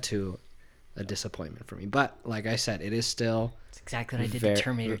led to a disappointment for me. But like I said, it is still It's exactly what I did to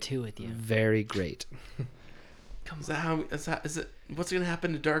Terminator 2 with you. very great. Is it? What's gonna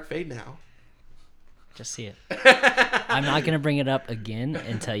happen to Dark Fate now? Just see it. I'm not going to bring it up again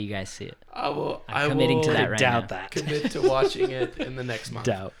until you guys see it. I'm committing to that right now. Doubt that. Commit to watching it in the next month.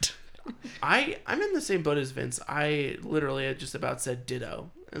 Doubt. I'm in the same boat as Vince. I literally had just about said ditto,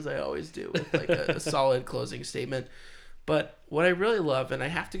 as I always do, with like a solid closing statement. But what I really love, and I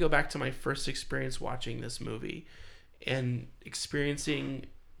have to go back to my first experience watching this movie and experiencing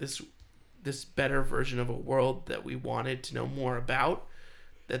this better version of a world that we wanted to know more about,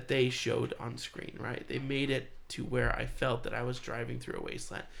 that they showed on screen, right? They made it to where I felt that I was driving through a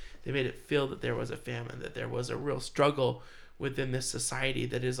wasteland. They made it feel that there was a famine, that there was a real struggle within this society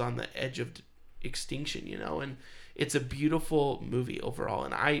that is on the edge of extinction, you know? And it's a beautiful movie overall.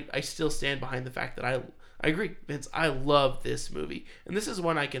 And I still stand behind the fact that I agree, Vince, I love this movie. And this is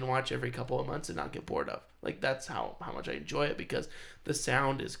one I can watch every couple of months and not get bored of. Like, that's how much I enjoy it, because the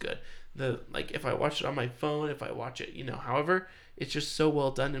sound is good. If I watch it on my phone, if I watch it, you know, however, it's just so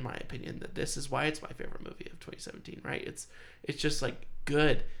well done, in my opinion, that this is why it's my favorite movie of 2017, right? It's just like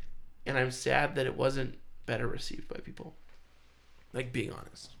good, and I'm sad that it wasn't better received by people. Like, being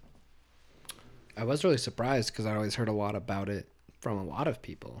honest. I was really surprised, because I always heard a lot about it from a lot of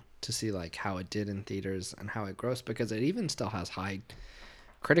people, to see like how it did in theaters and how it grossed, because it even still has high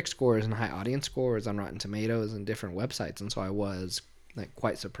critic scores and high audience scores on Rotten Tomatoes and different websites. And so I was like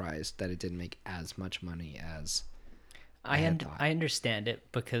quite surprised that it didn't make as much money as I understand it,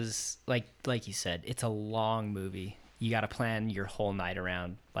 because like you said, it's a long movie. You got to plan your whole night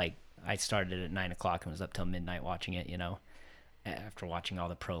around. Like, I started at 9:00 and was up till midnight watching it, you know, after watching all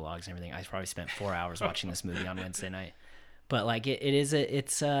the prologues and everything. I probably spent 4 hours watching this movie on Wednesday night. But like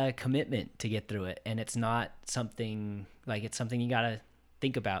it's a commitment to get through it, and it's not something like, it's something you gotta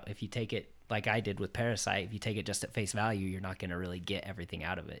think about. If you take it like I did with Parasite, if you take it just at face value, you're not going to really get everything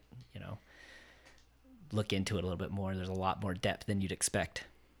out of it. Look into it a little bit more. There's a lot more depth than you'd expect.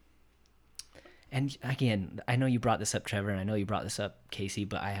 And again, I know you brought this up, Trevor, and I know you brought this up, Casey,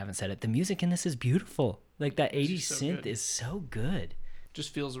 but I haven't said it. The music in this is beautiful. Like that 80s synth is so good. Just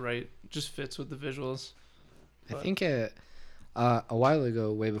feels right. Just fits with the visuals. I think a while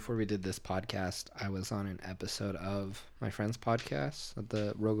ago, way before we did this podcast, I was on an episode of my friend's podcast,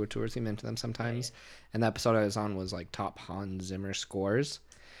 the Rogo Tours. He mentioned them sometimes. And the episode I was on was like top Hans Zimmer scores.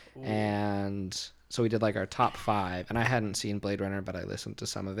 Ooh. And so we did like our top 5. And I hadn't seen Blade Runner, but I listened to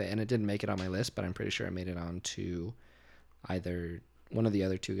some of it. And it didn't make it on my list, but I'm pretty sure I made it on to either one of the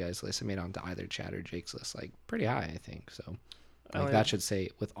other 2 guys' lists. I made it on to either Chad or Jake's list, like pretty high, I think. So like that should say,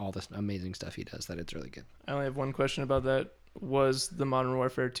 with all this amazing stuff he does, that it's really good. I only have one question about that. Was the Modern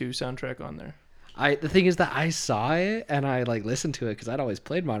Warfare 2 soundtrack on there? The thing is that I saw it and I like listened to it because I'd always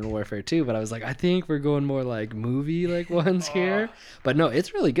played Modern Warfare 2, but I was like, I think we're going more like movie like ones here. But no,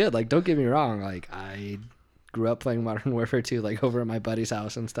 it's really good. Like, don't get me wrong. Like, I grew up playing Modern Warfare 2 like over at my buddy's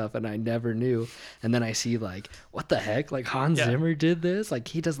house and stuff, and I never knew. And then I see like, what the heck? Like Hans Zimmer did this? Like,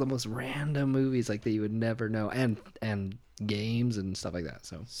 he does the most random movies like that you would never know, and games and stuff like that.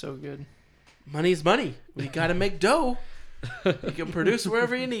 So good. Money's money. We gotta make dough. You can produce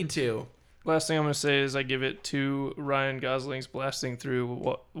wherever you need to. Last thing I'm going to say is I give it 2 Ryan Goslings blasting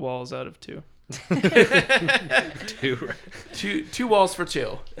through walls out of 2. 2 walls for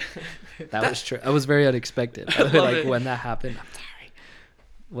 2. That was true. That was very unexpected. Like when that happened. I'm sorry.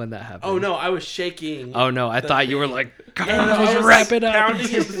 When that happened. Oh no, I was shaking. Oh no, I thought you were like, come on, I was wrap it up. Pounding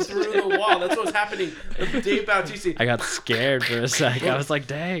it through the wall. That's what was happening. Dave Bautista. I got scared for a sec. I was like,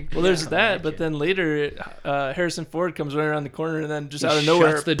 dang. Well, there's that, but then later, Harrison Ford comes running around the corner and then just out of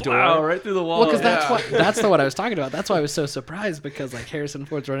nowhere, shuts the door right through the wall. Well, because that's what I was talking about. That's why I was so surprised, because like Harrison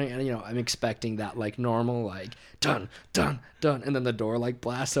Ford's running, and I'm expecting that like normal like dun dun dun, and then the door like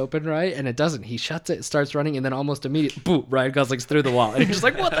blasts open, right? And it doesn't. He shuts it, starts running, and then almost immediately, boom! Ryan Gosling's through the wall, and you're just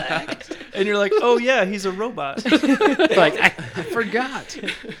like, what the heck? And you're like, oh yeah, he's a robot. Like I forgot.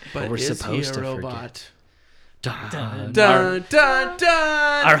 But we're is supposed he a to robot? Forget. Dun, dun, dun,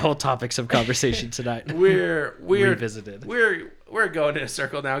 dun. Our whole topics of conversation tonight. We're revisited. We're going in a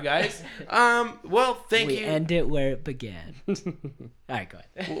circle now, guys. Well, thank you. We end it where it began. All right, go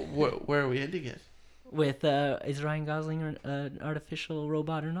ahead. Where are we ending it? With is Ryan Gosling an artificial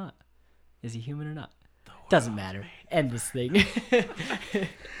robot or not? Is he human or not? Doesn't matter. End this thing.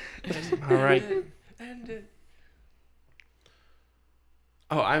 All right. End it.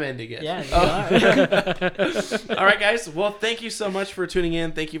 Oh, I'm ending it. Yeah. All right, guys. Well, thank you so much for tuning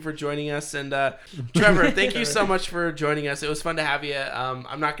in. Thank you for joining us. And Trevor, thank you so much for joining us. It was fun to have you.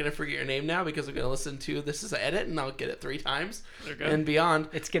 I'm not going to forget your name now because I'm going to listen to this as an edit, and I'll get it 3 times and beyond.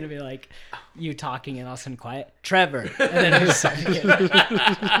 It's going to be like you talking and all of a sudden quiet. Trevor. And then who's saying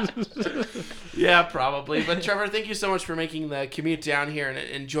it? Yeah, probably. But Trevor, thank you so much for making the commute down here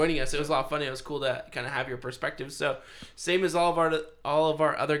and joining us. It was a lot of fun. It was cool to kind of have your perspective. So same as all of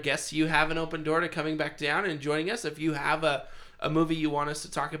our other guests, you have an open door to coming back down and joining us. If you have a movie you want us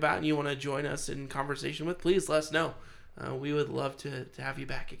to talk about and you want to join us in conversation with, please let us know. We would love to have you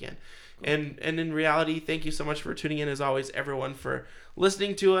back again. And in reality, thank you so much for tuning in, as always, everyone, for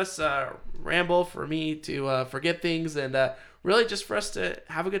listening to us ramble, for me to forget things, and really just for us to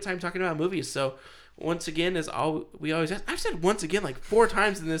have a good time talking about movies. So once again, as we always ask, I've said once again like 4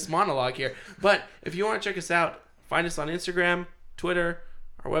 times in this monologue here, but if you want to check us out, find us on Instagram, Twitter,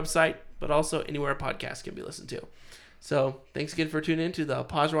 our website, but also anywhere a podcast can be listened to. So thanks again for tuning in to the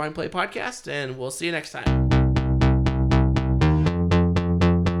Pause, Rewind, Play podcast, and we'll see you next time.